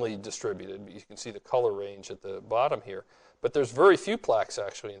evenly distributed. You can see the color range at the bottom here. But there's very few plaques,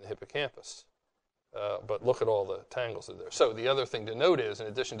 actually, in the hippocampus. But look at all the tangles that are there. So the other thing to note is, in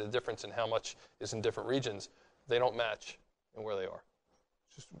addition to the difference in how much is in different regions, they don't match in where they are.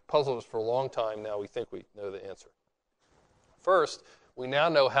 It's just puzzled us for a long time. Now we think we know the answer. First, we now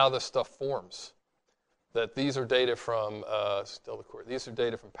know how this stuff forms. That these are data from these are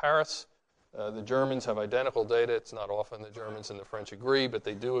data from Paris. The Germans have identical data. It's not often the Germans and the French agree, but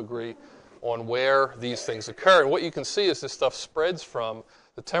they do agree on where these things occur. And what you can see is this stuff spreads from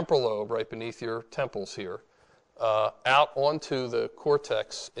the temporal lobe right beneath your temples here, out onto the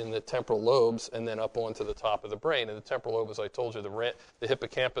cortex in the temporal lobes, and then up onto the top of the brain. And the temporal lobe, as I told you, the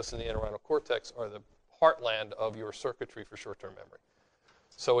hippocampus and the entorhinal cortex are the heartland of your circuitry for short-term memory.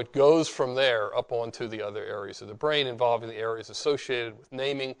 So it goes from there up onto the other areas of the brain, involving the areas associated with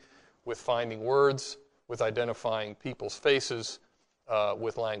naming, with finding words, with identifying people's faces,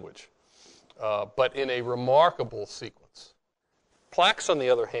 with language. But in a remarkable sequence. Plaques, on the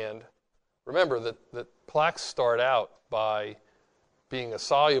other hand, remember that plaques start out by being a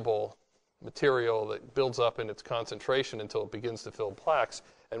soluble material that builds up in its concentration until it begins to fill plaques.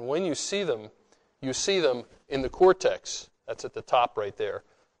 And when you see them in the cortex. That's at the top right there.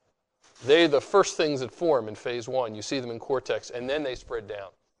 They're the first things that form in phase 1. You see them in cortex, and then they spread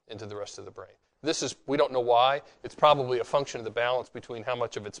down into the rest of the brain. We don't know why. It's probably a function of the balance between how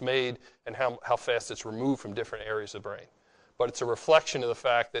much of it's made and how fast it's removed from different areas of the brain. But it's a reflection of the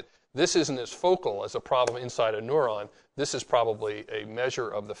fact that this isn't as focal as a problem inside a neuron. This is probably a measure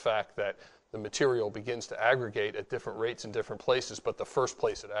of the fact that the material begins to aggregate at different rates in different places, but the first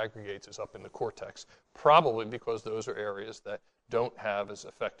place it aggregates is up in the cortex, probably because those are areas that don't have as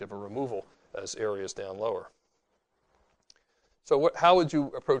effective a removal as areas down lower. So how would you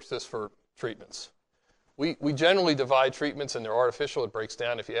approach this for treatments? We generally divide treatments, and they're artificial. It breaks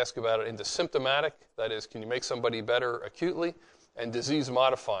down, if you ask about it, into symptomatic. That is, can you make somebody better acutely? And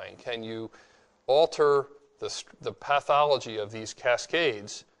disease-modifying. Can you alter the pathology of these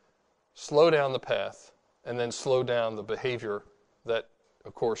cascades, slow down the path, and then slow down the behavior that,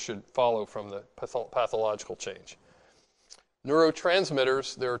 of course, should follow from the pathological change?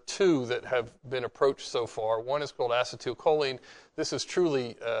 Neurotransmitters, there are 2 that have been approached so far. One is called acetylcholine. This is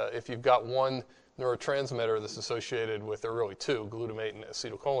truly, if you've got one neurotransmitter that's associated with, there are really 2, glutamate and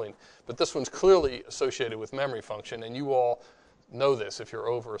acetylcholine. But this one's clearly associated with memory function, and you all know this if you're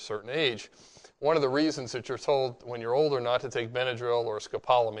over a certain age. One of the reasons that you're told when you're older not to take Benadryl or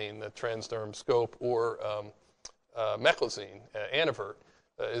scopolamine, the transderm scope, or meclizine, Antivert,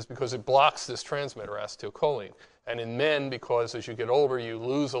 is because it blocks this transmitter, acetylcholine. And in men, because as you get older, you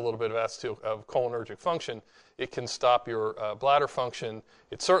lose a little bit of cholinergic function, it can stop your bladder function.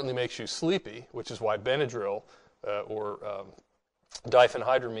 It certainly makes you sleepy, which is why Benadryl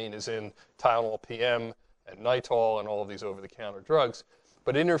diphenhydramine is in Tylenol PM and Nitol and all of these over-the-counter drugs,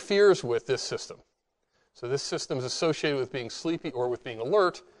 but it interferes with this system. So this system is associated with being sleepy or with being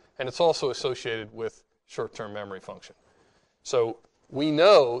alert, and it's also associated with short-term memory function. So we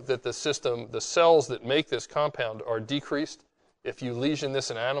know that the system, the cells that make this compound are decreased. If you lesion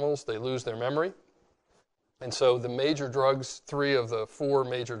this in animals, they lose their memory. And so the major drugs, 3 of the 4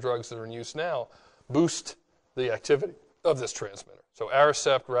 major drugs that are in use now, boost the activity of this transmitter. So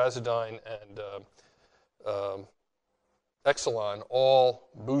Aricept, Razidine, and Exelon all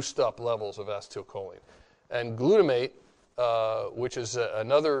boost up levels of acetylcholine. And glutamate, which is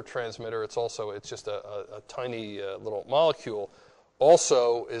another transmitter, it's just a tiny little molecule,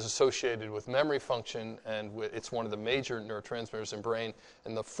 also is associated with memory function, and it's one of the major neurotransmitters in brain.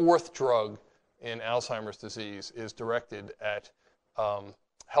 And the 4th drug in Alzheimer's disease is directed at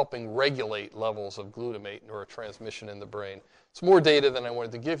helping regulate levels of glutamate neurotransmission in the brain. It's more data than I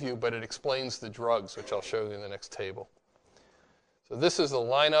wanted to give you, but it explains the drugs, which I'll show you in the next table. So this is the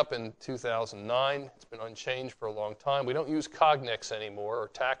lineup in 2009. It's been unchanged for a long time. We don't use Cognex anymore, or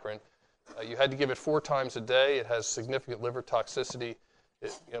Tacrin. You had to give it 4 times a day. It has significant liver toxicity.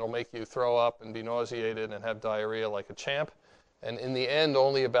 It'll make you throw up and be nauseated and have diarrhea like a champ. And in the end,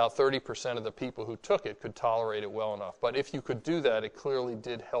 only about 30% of the people who took it could tolerate it well enough. But if you could do that, it clearly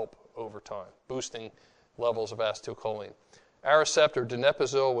did help over time, boosting levels of acetylcholine. Aricept, or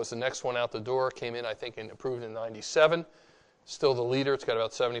donepezil, was the next one out the door. Came in, I think, approved in 97. Still the leader. It's got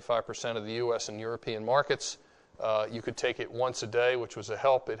about 75% of the U.S. and European markets. You could take it once a day, which was a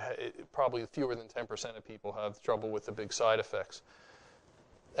help. Probably fewer than 10% of people have trouble with the big side effects.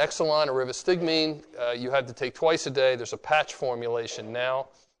 Exelon, or rivastigmine, you had to take twice a day. There's a patch formulation now.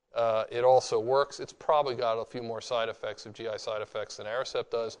 It also works. It's probably got a few more side effects, of GI side effects, than Aricept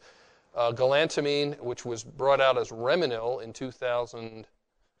does. Galantamine, which was brought out as Reminil in 2000,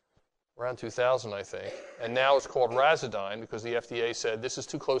 around 2000, I think, and now it's called Razidine because the FDA said this is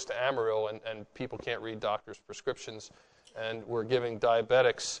too close to Amaryl and people can't read doctors' prescriptions, and we're giving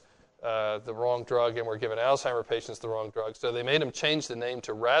diabetics the wrong drug and we're giving Alzheimer patients the wrong drug. So they made them change the name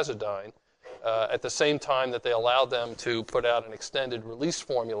to Razidine at the same time that they allowed them to put out an extended release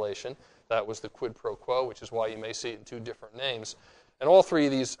formulation. That was the quid pro quo, which is why you may see it in 2 different names. And all 3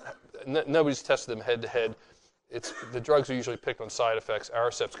 of these, nobody's tested them head-to-head. The drugs are usually picked on side effects.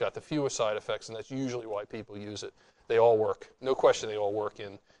 Aricept's got the fewest side effects, and that's usually why people use it. They all work. No question they all work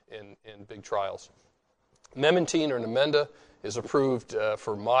in big trials. Memantine, or Namenda, is approved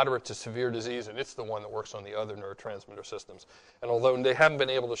for moderate to severe disease, and it's the one that works on the other neurotransmitter systems. And although they haven't been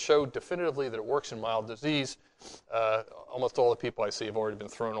able to show definitively that it works in mild disease, almost all the people I see have already been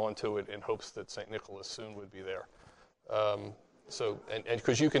thrown onto it in hopes that St. Nicholas soon would be there. And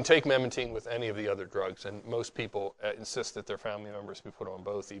because you can take memantine with any of the other drugs, and most people insist that their family members be put on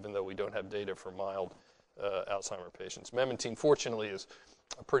both, even though we don't have data for mild Alzheimer patients. Memantine, fortunately, is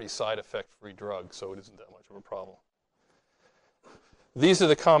a pretty side effect-free drug, so it isn't that much of a problem. These are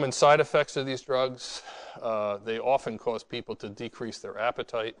the common side effects of these drugs. They often cause people to decrease their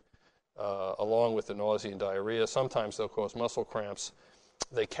appetite, along with the nausea and diarrhea. Sometimes they'll cause muscle cramps.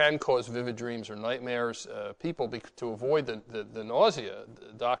 They can cause vivid dreams or nightmares. To avoid the nausea,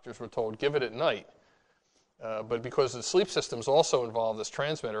 doctors were told, give it at night. But because the sleep systems also involve this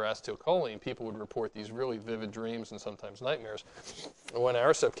transmitter, acetylcholine, people would report these really vivid dreams and sometimes nightmares. And when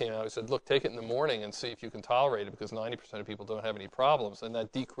Aricept came out, he said, look, take it in the morning and see if you can tolerate it, because 90% of people don't have any problems, and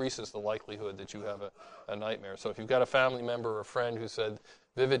that decreases the likelihood that you have a nightmare. So if you've got a family member or a friend who said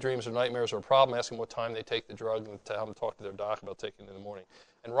vivid dreams or nightmares are a problem, ask them what time they take the drug and have them talk to their doc about taking it in the morning.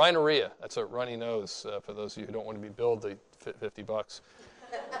 And rhinorrhea, that's a runny nose, for those of you who don't want to be billed the $50.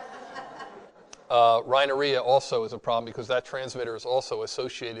 Rhinorrhea also is a problem because that transmitter is also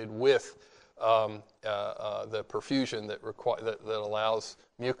associated with the perfusion that allows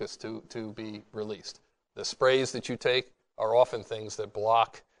mucus to be released. The sprays that you take are often things that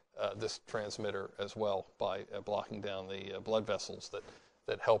block this transmitter as well by blocking down the blood vessels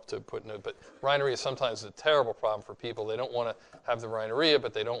that help to put in it. But rhinorrhea sometimes is a terrible problem for people. They don't want to have the rhinorrhea,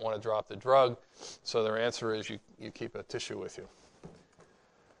 but they don't want to drop the drug. So their answer is you keep a tissue with you.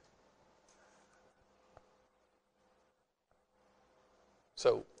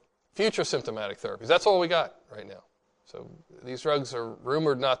 So future symptomatic therapies, that's all we got right now. So these drugs are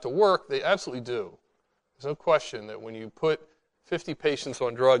rumored not to work. They absolutely do. There's no question that when you put 50 patients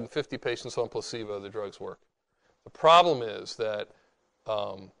on drug and 50 patients on placebo, the drugs work. The problem is that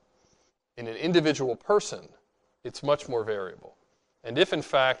in an individual person, it's much more variable. And if, in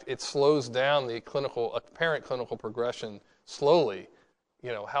fact, it slows down the apparent clinical progression slowly,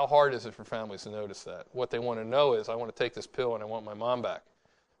 how hard is it for families to notice that? What they want to know is, I want to take this pill and I want my mom back.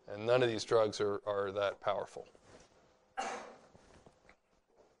 And none of these drugs are that powerful.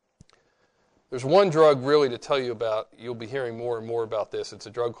 There's one drug really to tell you about. You'll be hearing more and more about this. It's a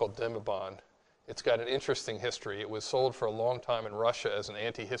drug called Dimebon. It's got an interesting history. It was sold for a long time in Russia as an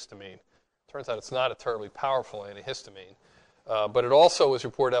antihistamine. Turns out it's not a terribly powerful antihistamine. But it also was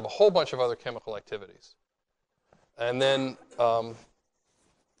reported to have a whole bunch of other chemical activities. And then,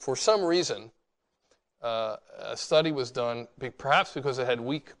 for some reason, a study was done, perhaps because it had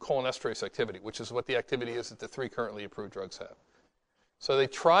weak cholinesterase activity, which is what the activity is that the 3 currently approved drugs have. So they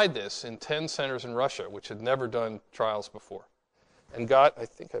tried this in 10 centers in Russia, which had never done trials before, and got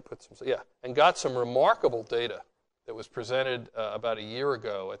some remarkable data that was presented about a year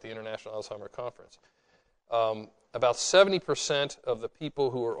ago at the International Alzheimer Conference. About 70% of the people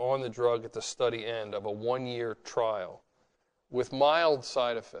who were on the drug at the study end of a 1-year trial with mild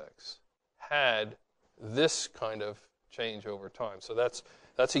side effects had this kind of change over time. So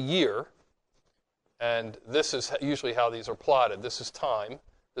that's a year, and this is usually how these are plotted. This is time.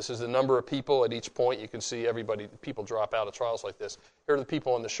 This is the number of people at each point. You can see people drop out of trials like this. Here are the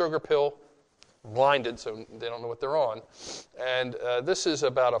people on the sugar pill, blinded, so they don't know what they're on. And this is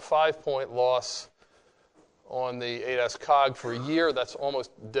about a 5-point loss on the ADAS-Cog for a year. That's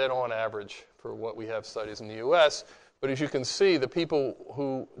almost dead on average for what we have studies in the U.S. But as you can see, the people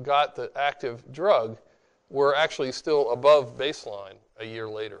who got the active drug were actually still above baseline a year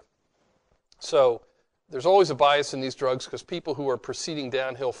later. So there's always a bias in these drugs because people who are proceeding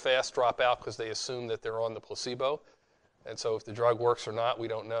downhill fast drop out because they assume that they're on the placebo. And so if the drug works or not, we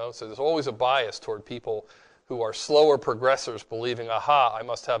don't know. So there's always a bias toward people who are slower progressors believing, aha, I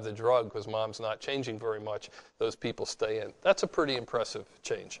must have the drug because mom's not changing very much. Those people stay in. That's a pretty impressive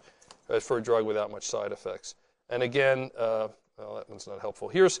change for a drug without much side effects. And again, well, that one's not helpful.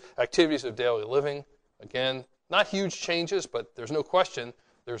 Here's activities of daily living. Again, not huge changes, but there's no question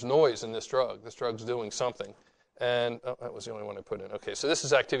there's noise in this drug. This drug's doing something. And that was the only one I put in. Okay, so this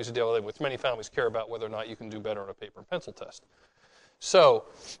is activities of daily living, which many families care about whether or not you can do better on a paper and pencil test. So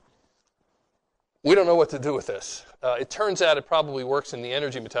we don't know what to do with this. It turns out it probably works in the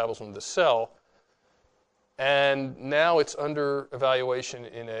energy metabolism of the cell. And now it's under evaluation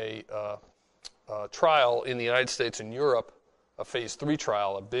in a trial in the United States and Europe, a phase 3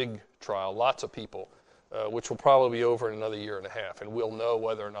 trial, a big trial, lots of people, which will probably be over in another year and a half. And we'll know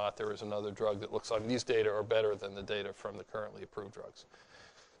whether or not there is another drug that looks like these data are better than the data from the currently approved drugs.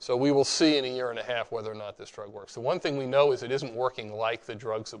 So we will see in a year and a half whether or not this drug works. The one thing we know is it isn't working like the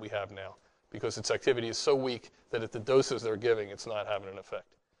drugs that we have now because its activity is so weak that at the doses they're giving, it's not having an effect.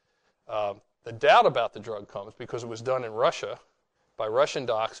 The doubt about the drug comes because it was done in Russia by Russian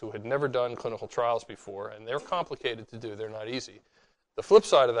docs who had never done clinical trials before, and they're complicated to do. They're not easy. The flip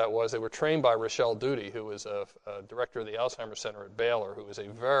side of that was they were trained by Rochelle Duty, who was a director of the Alzheimer Center at Baylor, who is a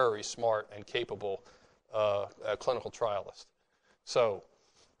very smart and capable clinical trialist. So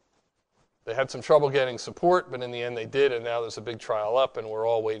they had some trouble getting support, but in the end they did, and now there's a big trial up, and we're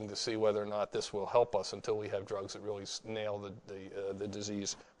all waiting to see whether or not this will help us until we have drugs that really nail the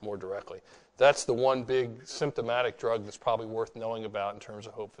disease more directly. That's the one big symptomatic drug that's probably worth knowing about in terms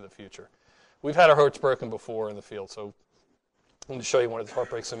of hope for the future. We've had our hearts broken before in the field, so I'm going to show you one of the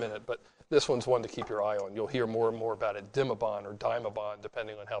heartbreaks in a minute, but this one's one to keep your eye on. You'll hear more and more about it, Dimebon or Dimebon,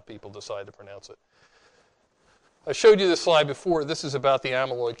 depending on how people decide to pronounce it. I showed you this slide before. This is about the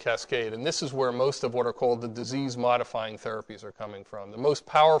amyloid cascade, and this is where most of what are called the disease-modifying therapies are coming from. The most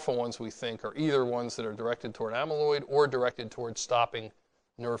powerful ones, we think, are either ones that are directed toward amyloid or directed toward stopping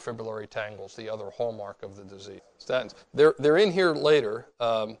neurofibrillary tangles, the other hallmark of the disease. Statins. They're in here later.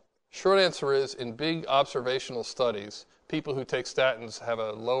 Short answer is, in big observational studies, people who take statins have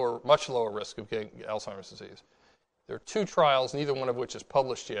a much lower risk of getting Alzheimer's disease. There are 2 trials, neither one of which is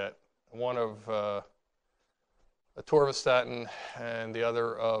published yet. One of atorvastatin and the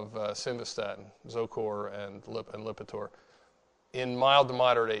other of simvastatin, Zocor and Lipitor, in mild to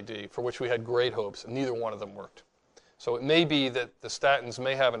moderate AD, for which we had great hopes, and neither one of them worked. So it may be that the statins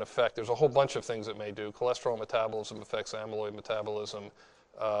may have an effect. There's a whole bunch of things it may do. Cholesterol metabolism affects amyloid metabolism.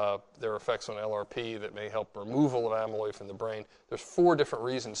 There are effects on LRP that may help removal of amyloid from the brain. There's 4 different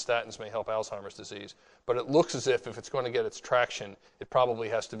reasons statins may help Alzheimer's disease. But it looks as if it's going to get its traction, it probably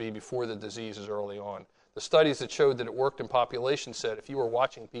has to be before the disease is early on. The studies that showed that it worked in population said if you were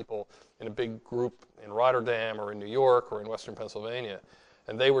watching people in a big group in Rotterdam or in New York or in Western Pennsylvania,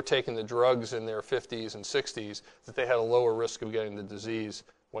 and they were taking the drugs in their 50s and 60s, that they had a lower risk of getting the disease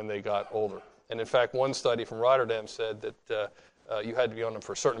when they got older. And in fact, one study from Rotterdam said that you had to be on them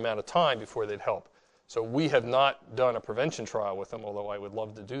for a certain amount of time before they'd help. So we have not done a prevention trial with them, although I would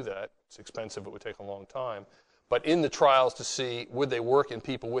love to do that. It's expensive. It would take a long time. But in the trials to see would they work in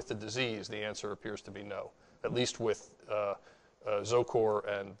people with the disease, the answer appears to be no, at least with Zocor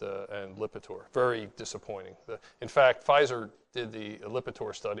and Lipitor. Very disappointing. In fact, Pfizer did the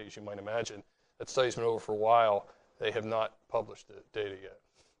Lipitor study, as you might imagine. That study's been over for a while. They have not published the data yet.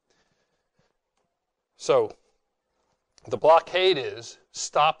 So the blockade is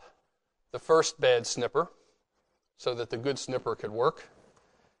stop the first bad snipper so that the good snipper could work.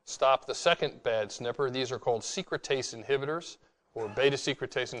 Stop the second bad snipper. These are called secretase inhibitors, or beta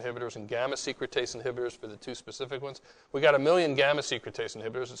secretase inhibitors and gamma secretase inhibitors for the two specific ones. We got 1 million gamma secretase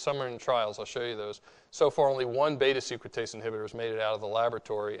inhibitors. Some are in trials. I'll show you those. So far, only one beta secretase inhibitor has made it out of the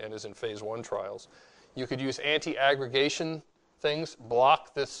laboratory and is in phase 1 trials. You could use anti-aggregation things,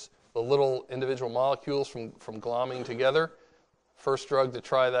 block the little individual molecules from glomming together. First drug to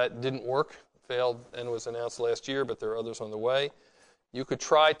try that didn't work, failed, and was announced last year, but there are others on the way. You could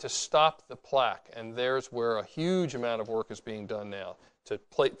try to stop the plaque, and there's where a huge amount of work is being done now, to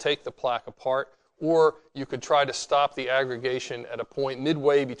take the plaque apart, or you could try to stop the aggregation at a point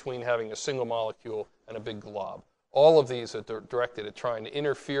midway between having a single molecule and a big glob. All of these are directed at trying to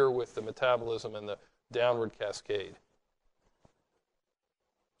interfere with the metabolism and the downward cascade.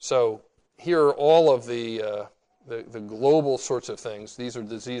 So here are all of the global sorts of things. These are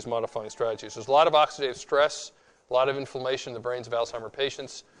disease-modifying strategies. There's a lot of oxidative stress, a lot of inflammation in the brains of Alzheimer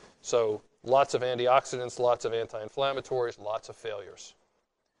patients, so lots of antioxidants, lots of anti-inflammatories, lots of failures.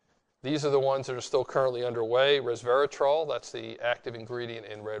 These are the ones that are still currently underway. Resveratrol, that's the active ingredient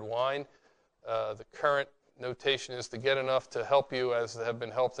in red wine. The current notation is to get enough to help you, as have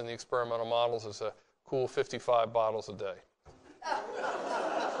been helped in the experimental models, is a cool 55 bottles a day.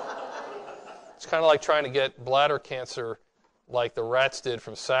 It's kind of like trying to get bladder cancer like the rats did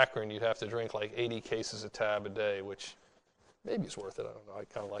from saccharin. You'd have to drink like 80 cases of tab a day, which maybe is worth it. I don't know. I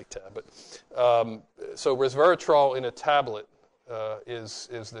kind of like tab. But so resveratrol in a tablet is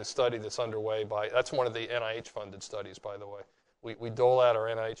the study that's underway. That's one of the NIH-funded studies, by the way. We dole out our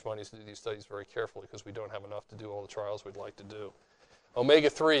NIH monies to do these studies very carefully because we don't have enough to do all the trials we'd like to do.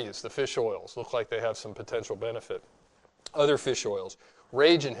 Omega-3s, the fish oils, look like they have some potential benefit. Other fish oils.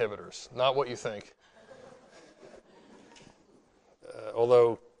 RAGE inhibitors, not what you think.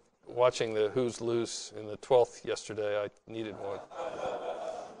 Although watching the Who's Loose in the 12th yesterday, I needed one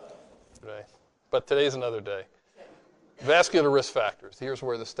today. But today's another day. Vascular risk factors. Here's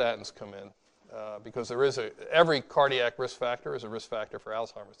where the statins come in. Because every cardiac risk factor is a risk factor for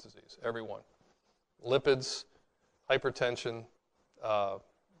Alzheimer's disease, every one. Lipids, hypertension,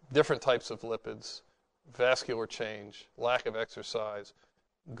 different types of lipids, vascular change, lack of exercise,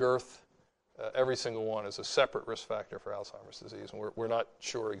 girth, every single one is a separate risk factor for Alzheimer's disease, and we're not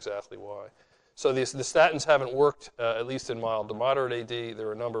sure exactly why. So the statins haven't worked, at least in mild to moderate AD. There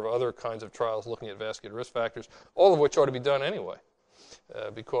are a number of other kinds of trials looking at vascular risk factors, all of which ought to be done anyway,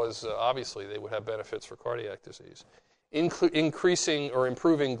 because obviously they would have benefits for cardiac disease. Increasing or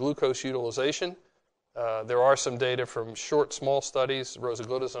improving glucose utilization. There are some data from short, small studies.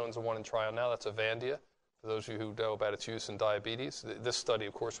 Rosiglitazone is the one in trial now. That's Avandia, for those of you who know about its use in diabetes. This study,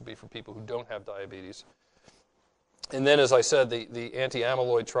 of course, would be for people who don't have diabetes. And then, as I said, the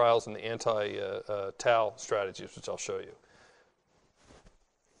anti-amyloid trials and the anti-tau strategies, which I'll show you.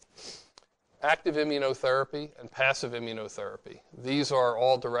 Active immunotherapy and passive immunotherapy. These are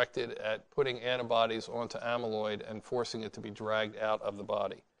all directed at putting antibodies onto amyloid and forcing it to be dragged out of the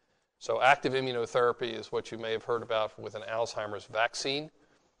body. So active immunotherapy is what you may have heard about with an Alzheimer's vaccine,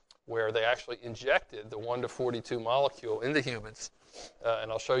 where they actually injected the 1-42 molecule into humans.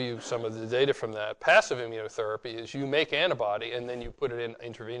 And I'll show you some of the data from that. Passive immunotherapy is you make antibody and then you put it in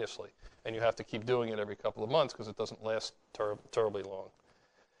intravenously. And you have to keep doing it every couple of months because it doesn't last terribly long.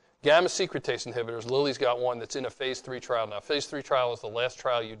 Gamma secretase inhibitors, Lilly's got one that's in a phase 3 trial now. Phase 3 trial is the last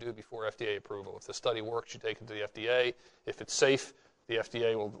trial you do before FDA approval. If the study works, you take it to the FDA. If it's safe, the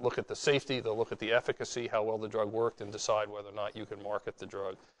FDA will look at the safety, they'll look at the efficacy, how well the drug worked, and decide whether or not you can market the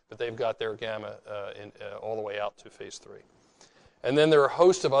drug. But they've got their gamma all the way out to phase 3. And then there are a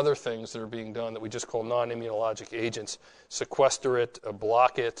host of other things that are being done that we just call non-immunologic agents. Sequester it,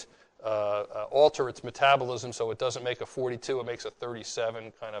 block it, alter its metabolism so it doesn't make a 42, it makes a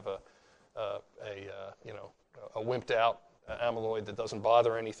 37, kind of a wimped out amyloid that doesn't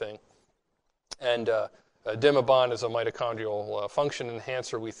bother anything. And Dimabon is a mitochondrial function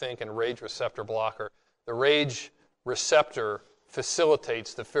enhancer, we think, and RAGE receptor blocker. The RAGE receptor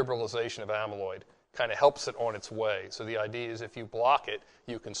facilitates the fibrillization of amyloid, kind of helps it on its way. So the idea is if you block it,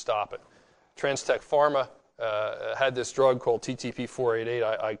 you can stop it. Transtech Pharma had this drug called TTP-488.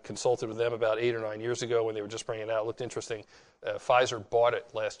 I consulted with them about 8 or 9 years ago when they were just bringing it out. It looked interesting. Pfizer bought it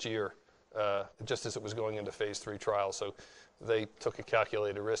last year just as it was going into phase 3 trials. So they took a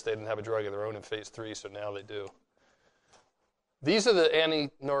calculated risk. They didn't have a drug of their own in phase 3, so now they do. These are the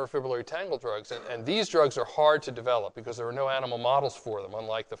anti-neurofibrillary tangle drugs, and these drugs are hard to develop because there are no animal models for them,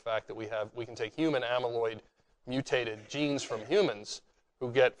 unlike the fact that we can take human amyloid mutated genes from humans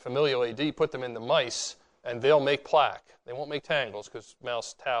who get familial AD, put them into mice, and they'll make plaque. They won't make tangles because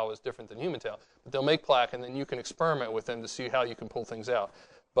mouse tau is different than human tau, but they'll make plaque, and then you can experiment with them to see how you can pull things out.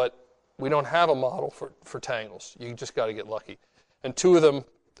 But we don't have a model for tangles. You just got to get lucky. And 2 of them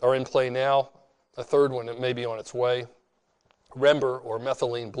are in play now. A third one may be on its way. Rember, or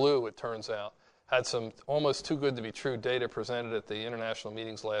methylene blue, it turns out, had some almost too good to be true data presented at the international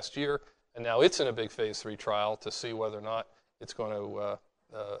meetings last year, and now it's in a big phase 3 trial to see whether or not it's going to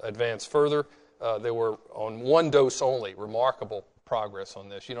advance further. They were on 1 dose only. Remarkable progress on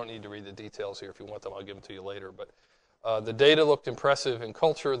this. You don't need to read the details here. If you want them, I'll give them to you later. But the data looked impressive in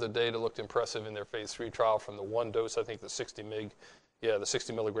culture. The data looked impressive in their phase 3 trial from the 1 dose, I think the 60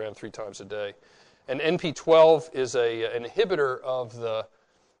 milligram 3 times a day. And NP12 is an inhibitor of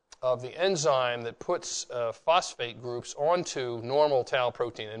the enzyme that puts phosphate groups onto normal tau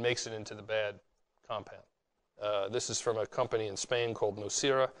protein and makes it into the bad compound. This is from a company in Spain called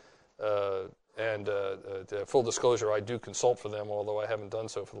Nocera. And full disclosure, I do consult for them, although I haven't done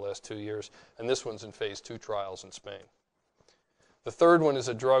so for the last 2 years. And this one's in phase 2 trials in Spain. The third one is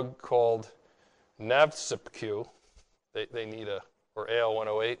a drug called Navcipq. They need or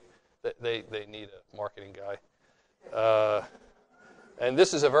AL108. They need a marketing guy. And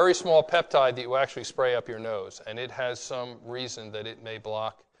this is a very small peptide that you actually spray up your nose. And it has some reason that it may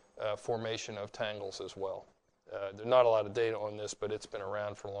block formation of tangles as well. There's not a lot of data on this, but it's been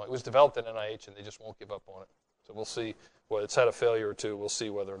around for long. It was developed at NIH, and they just won't give up on it. So we'll see. Well, it's had a failure or two. We'll see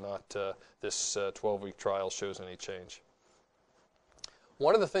whether or not this 12-week trial shows any change.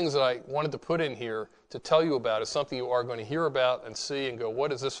 One of the things that I wanted to put in here to tell you about is something you are going to hear about and see and go,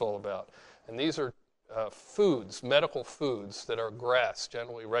 what is this all about? And these are foods, medical foods that are GRAS,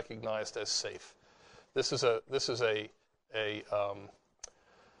 generally recognized as safe. This is a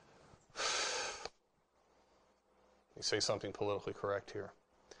let me say something politically correct here.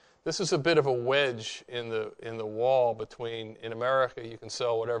 This is a bit of a wedge in the wall between, in America, you can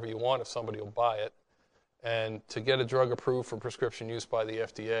sell whatever you want if somebody will buy it. And to get a drug approved for prescription use by the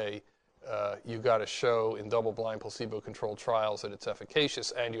FDA, you've got to show in double-blind placebo-controlled trials that it's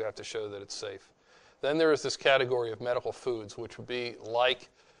efficacious, and you have to show that it's safe. Then there is this category of medical foods, which would be like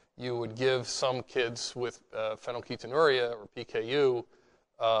you would give some kids with phenylketonuria or PKU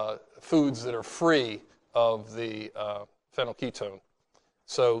foods that are free of the phenylketone.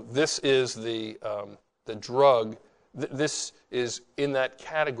 So this is the drug. This is in that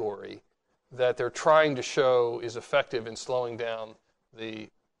category that they're trying to show is effective in slowing down the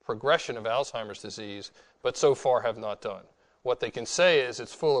progression of Alzheimer's disease, but so far have not done. What they can say is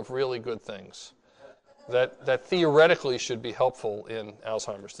it's full of really good things that theoretically should be helpful in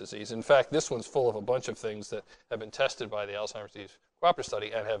Alzheimer's disease. In fact, this one's full of a bunch of things that have been tested by the Alzheimer's disease cooperative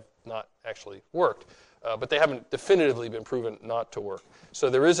study and have not actually worked, but they haven't definitively been proven not to work. So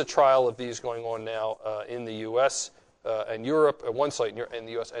there is a trial of these going on now in the U.S., and Europe, at one site in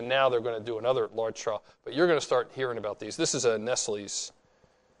the U.S., and now they're going to do another large trial. But you're going to start hearing about these. This is a Nestle's,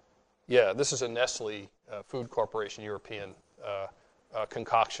 this is a Nestle Food Corporation European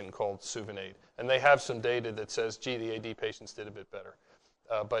concoction called Suvinade. And they have some data that says, gee, the AD patients did a bit better.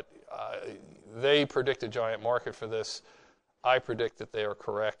 But they predict a giant market for this. I predict that they are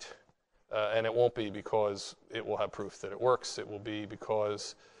correct. And it won't be because it will have proof that it works. It will be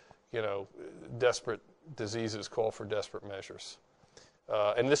because, desperate diseases call for desperate measures.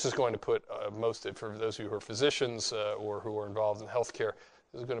 And this is going to put for those of you who are physicians or who are involved in healthcare,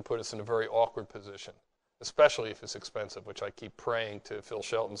 this is going to put us in a very awkward position, especially if it's expensive, which I keep praying to Phil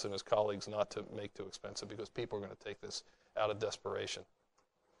Shelton's and his colleagues not to make too expensive because people are going to take this out of desperation.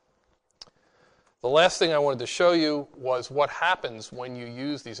 The last thing I wanted to show you was what happens when you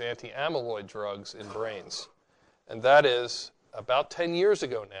use these anti-amyloid drugs in brains. And that is, about 10 years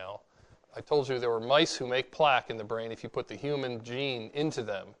ago now, I told you there were mice who make plaque in the brain if you put the human gene into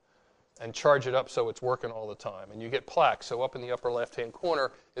them and charge it up so it's working all the time. And you get plaque. So up in the upper left-hand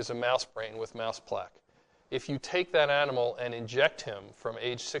corner is a mouse brain with mouse plaque. If you take that animal and inject him from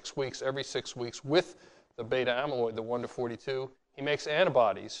age 6 weeks, every 6 weeks, with the beta amyloid, the 1 to 42, he makes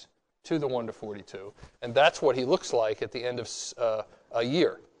antibodies to the 1 to 42. And that's what he looks like at the end of a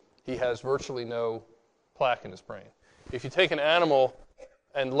year. He has virtually no plaque in his brain. If you take an animal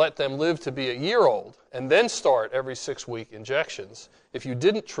and let them live to be a year old, and then start every 6-week injections, if you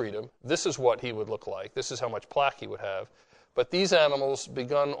didn't treat him, this is what he would look like. This is how much plaque he would have. But these animals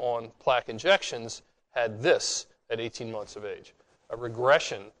begun on plaque injections had this at 18 months of age, a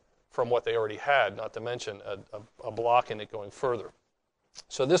regression from what they already had, not to mention a block in it going further.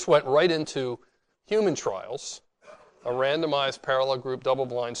 So this went right into human trials, a randomized parallel group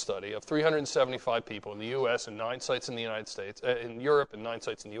double-blind study of 375 people in the U.S. and 9 sites in the United States, in Europe and 9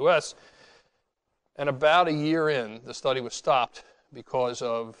 sites in the U.S. And about a year in, the study was stopped because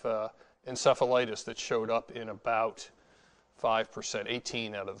of encephalitis that showed up in about 5%,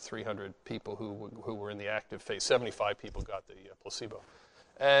 18 out of the 300 people who were in the active phase. 75 people got the placebo.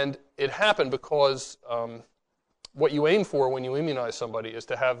 And it happened because what you aim for when you immunize somebody is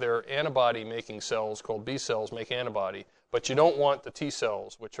to have their antibody-making cells, called B cells, make antibody, but you don't want the T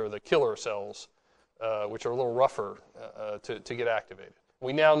cells, which are the killer cells, which are a little rougher, to get activated.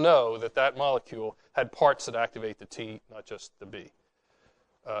 We now know that that molecule had parts that activate the T, not just the B.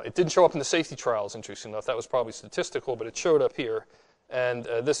 It didn't show up in the safety trials, interesting enough. That was probably statistical, but it showed up here. And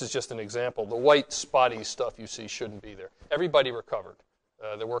this is just an example. The white spotty stuff you see shouldn't be there. Everybody recovered.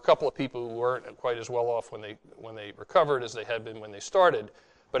 There were a couple of people who weren't quite as well off when they recovered as they had been when they started,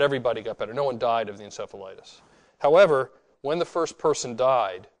 but everybody got better. No one died of the encephalitis. However, when the first person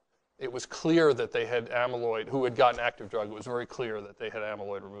died, it was clear that they had amyloid, who had gotten active drug, it was very clear that they had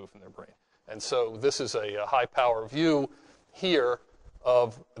amyloid removed from their brain. And so this is a high-power view here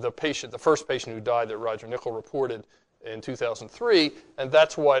of the patient, the first patient who died that Roger Nichol reported in 2003, and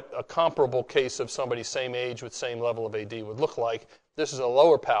that's what a comparable case of somebody same age with same level of AD would look like. This is a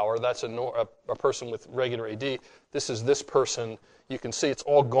lower power. That's a person with regular AD. This is this person. You can see it's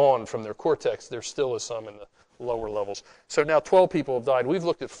all gone from their cortex. There still is some in the lower levels. So now 12 people have died. We've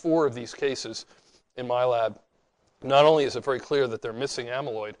looked at 4 of these cases in my lab. Not only is it very clear that they're missing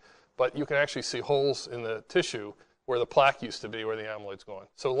amyloid, but you can actually see holes in the tissue where the plaque used to be, where the amyloid's gone.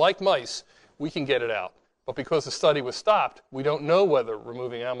 So like mice, we can get it out. But because the study was stopped, we don't know whether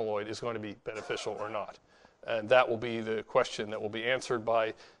removing amyloid is going to be beneficial or not. And that will be the question that will be answered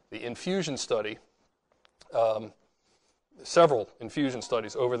by the infusion study, several infusion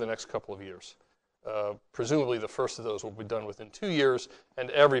studies over the next couple of years. Presumably the first of those will be done within 2 years, and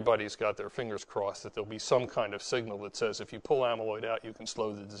everybody's got their fingers crossed that there'll be some kind of signal that says if you pull amyloid out, you can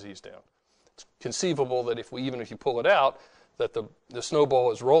slow the disease down. It's conceivable that even if you pull it out, that the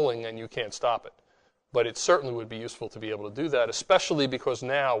snowball is rolling and you can't stop it. But it certainly would be useful to be able to do that, especially because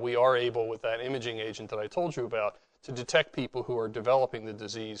now we are able, with that imaging agent that I told you about, to detect people who are developing the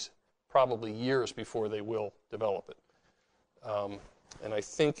disease probably years before they will develop it. And I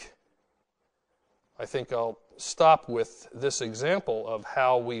think I'll stop with this example of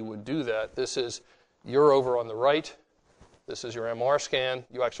how we would do that. This is, you're over on the right. This is your MR scan.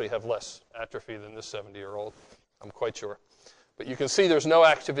 You actually have less atrophy than this 70-year-old, I'm quite sure. But you can see there's no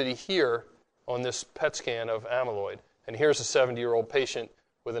activity here on this PET scan of amyloid. And here's a 70-year-old patient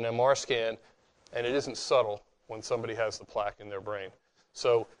with an MR scan, and it isn't subtle when somebody has the plaque in their brain.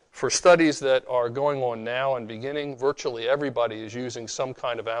 So for studies that are going on now and beginning, virtually everybody is using some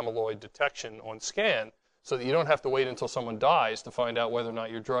kind of amyloid detection on scan so that you don't have to wait until someone dies to find out whether or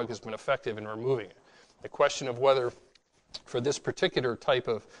not your drug has been effective in removing it. The question of whether, for this particular type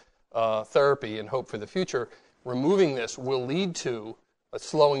of therapy and hope for the future, removing this will lead to a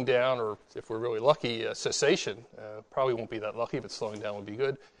slowing down, or if we're really lucky, a cessation, probably won't be that lucky, but slowing down would be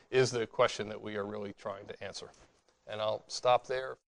good, is the question that we are really trying to answer. And I'll stop there.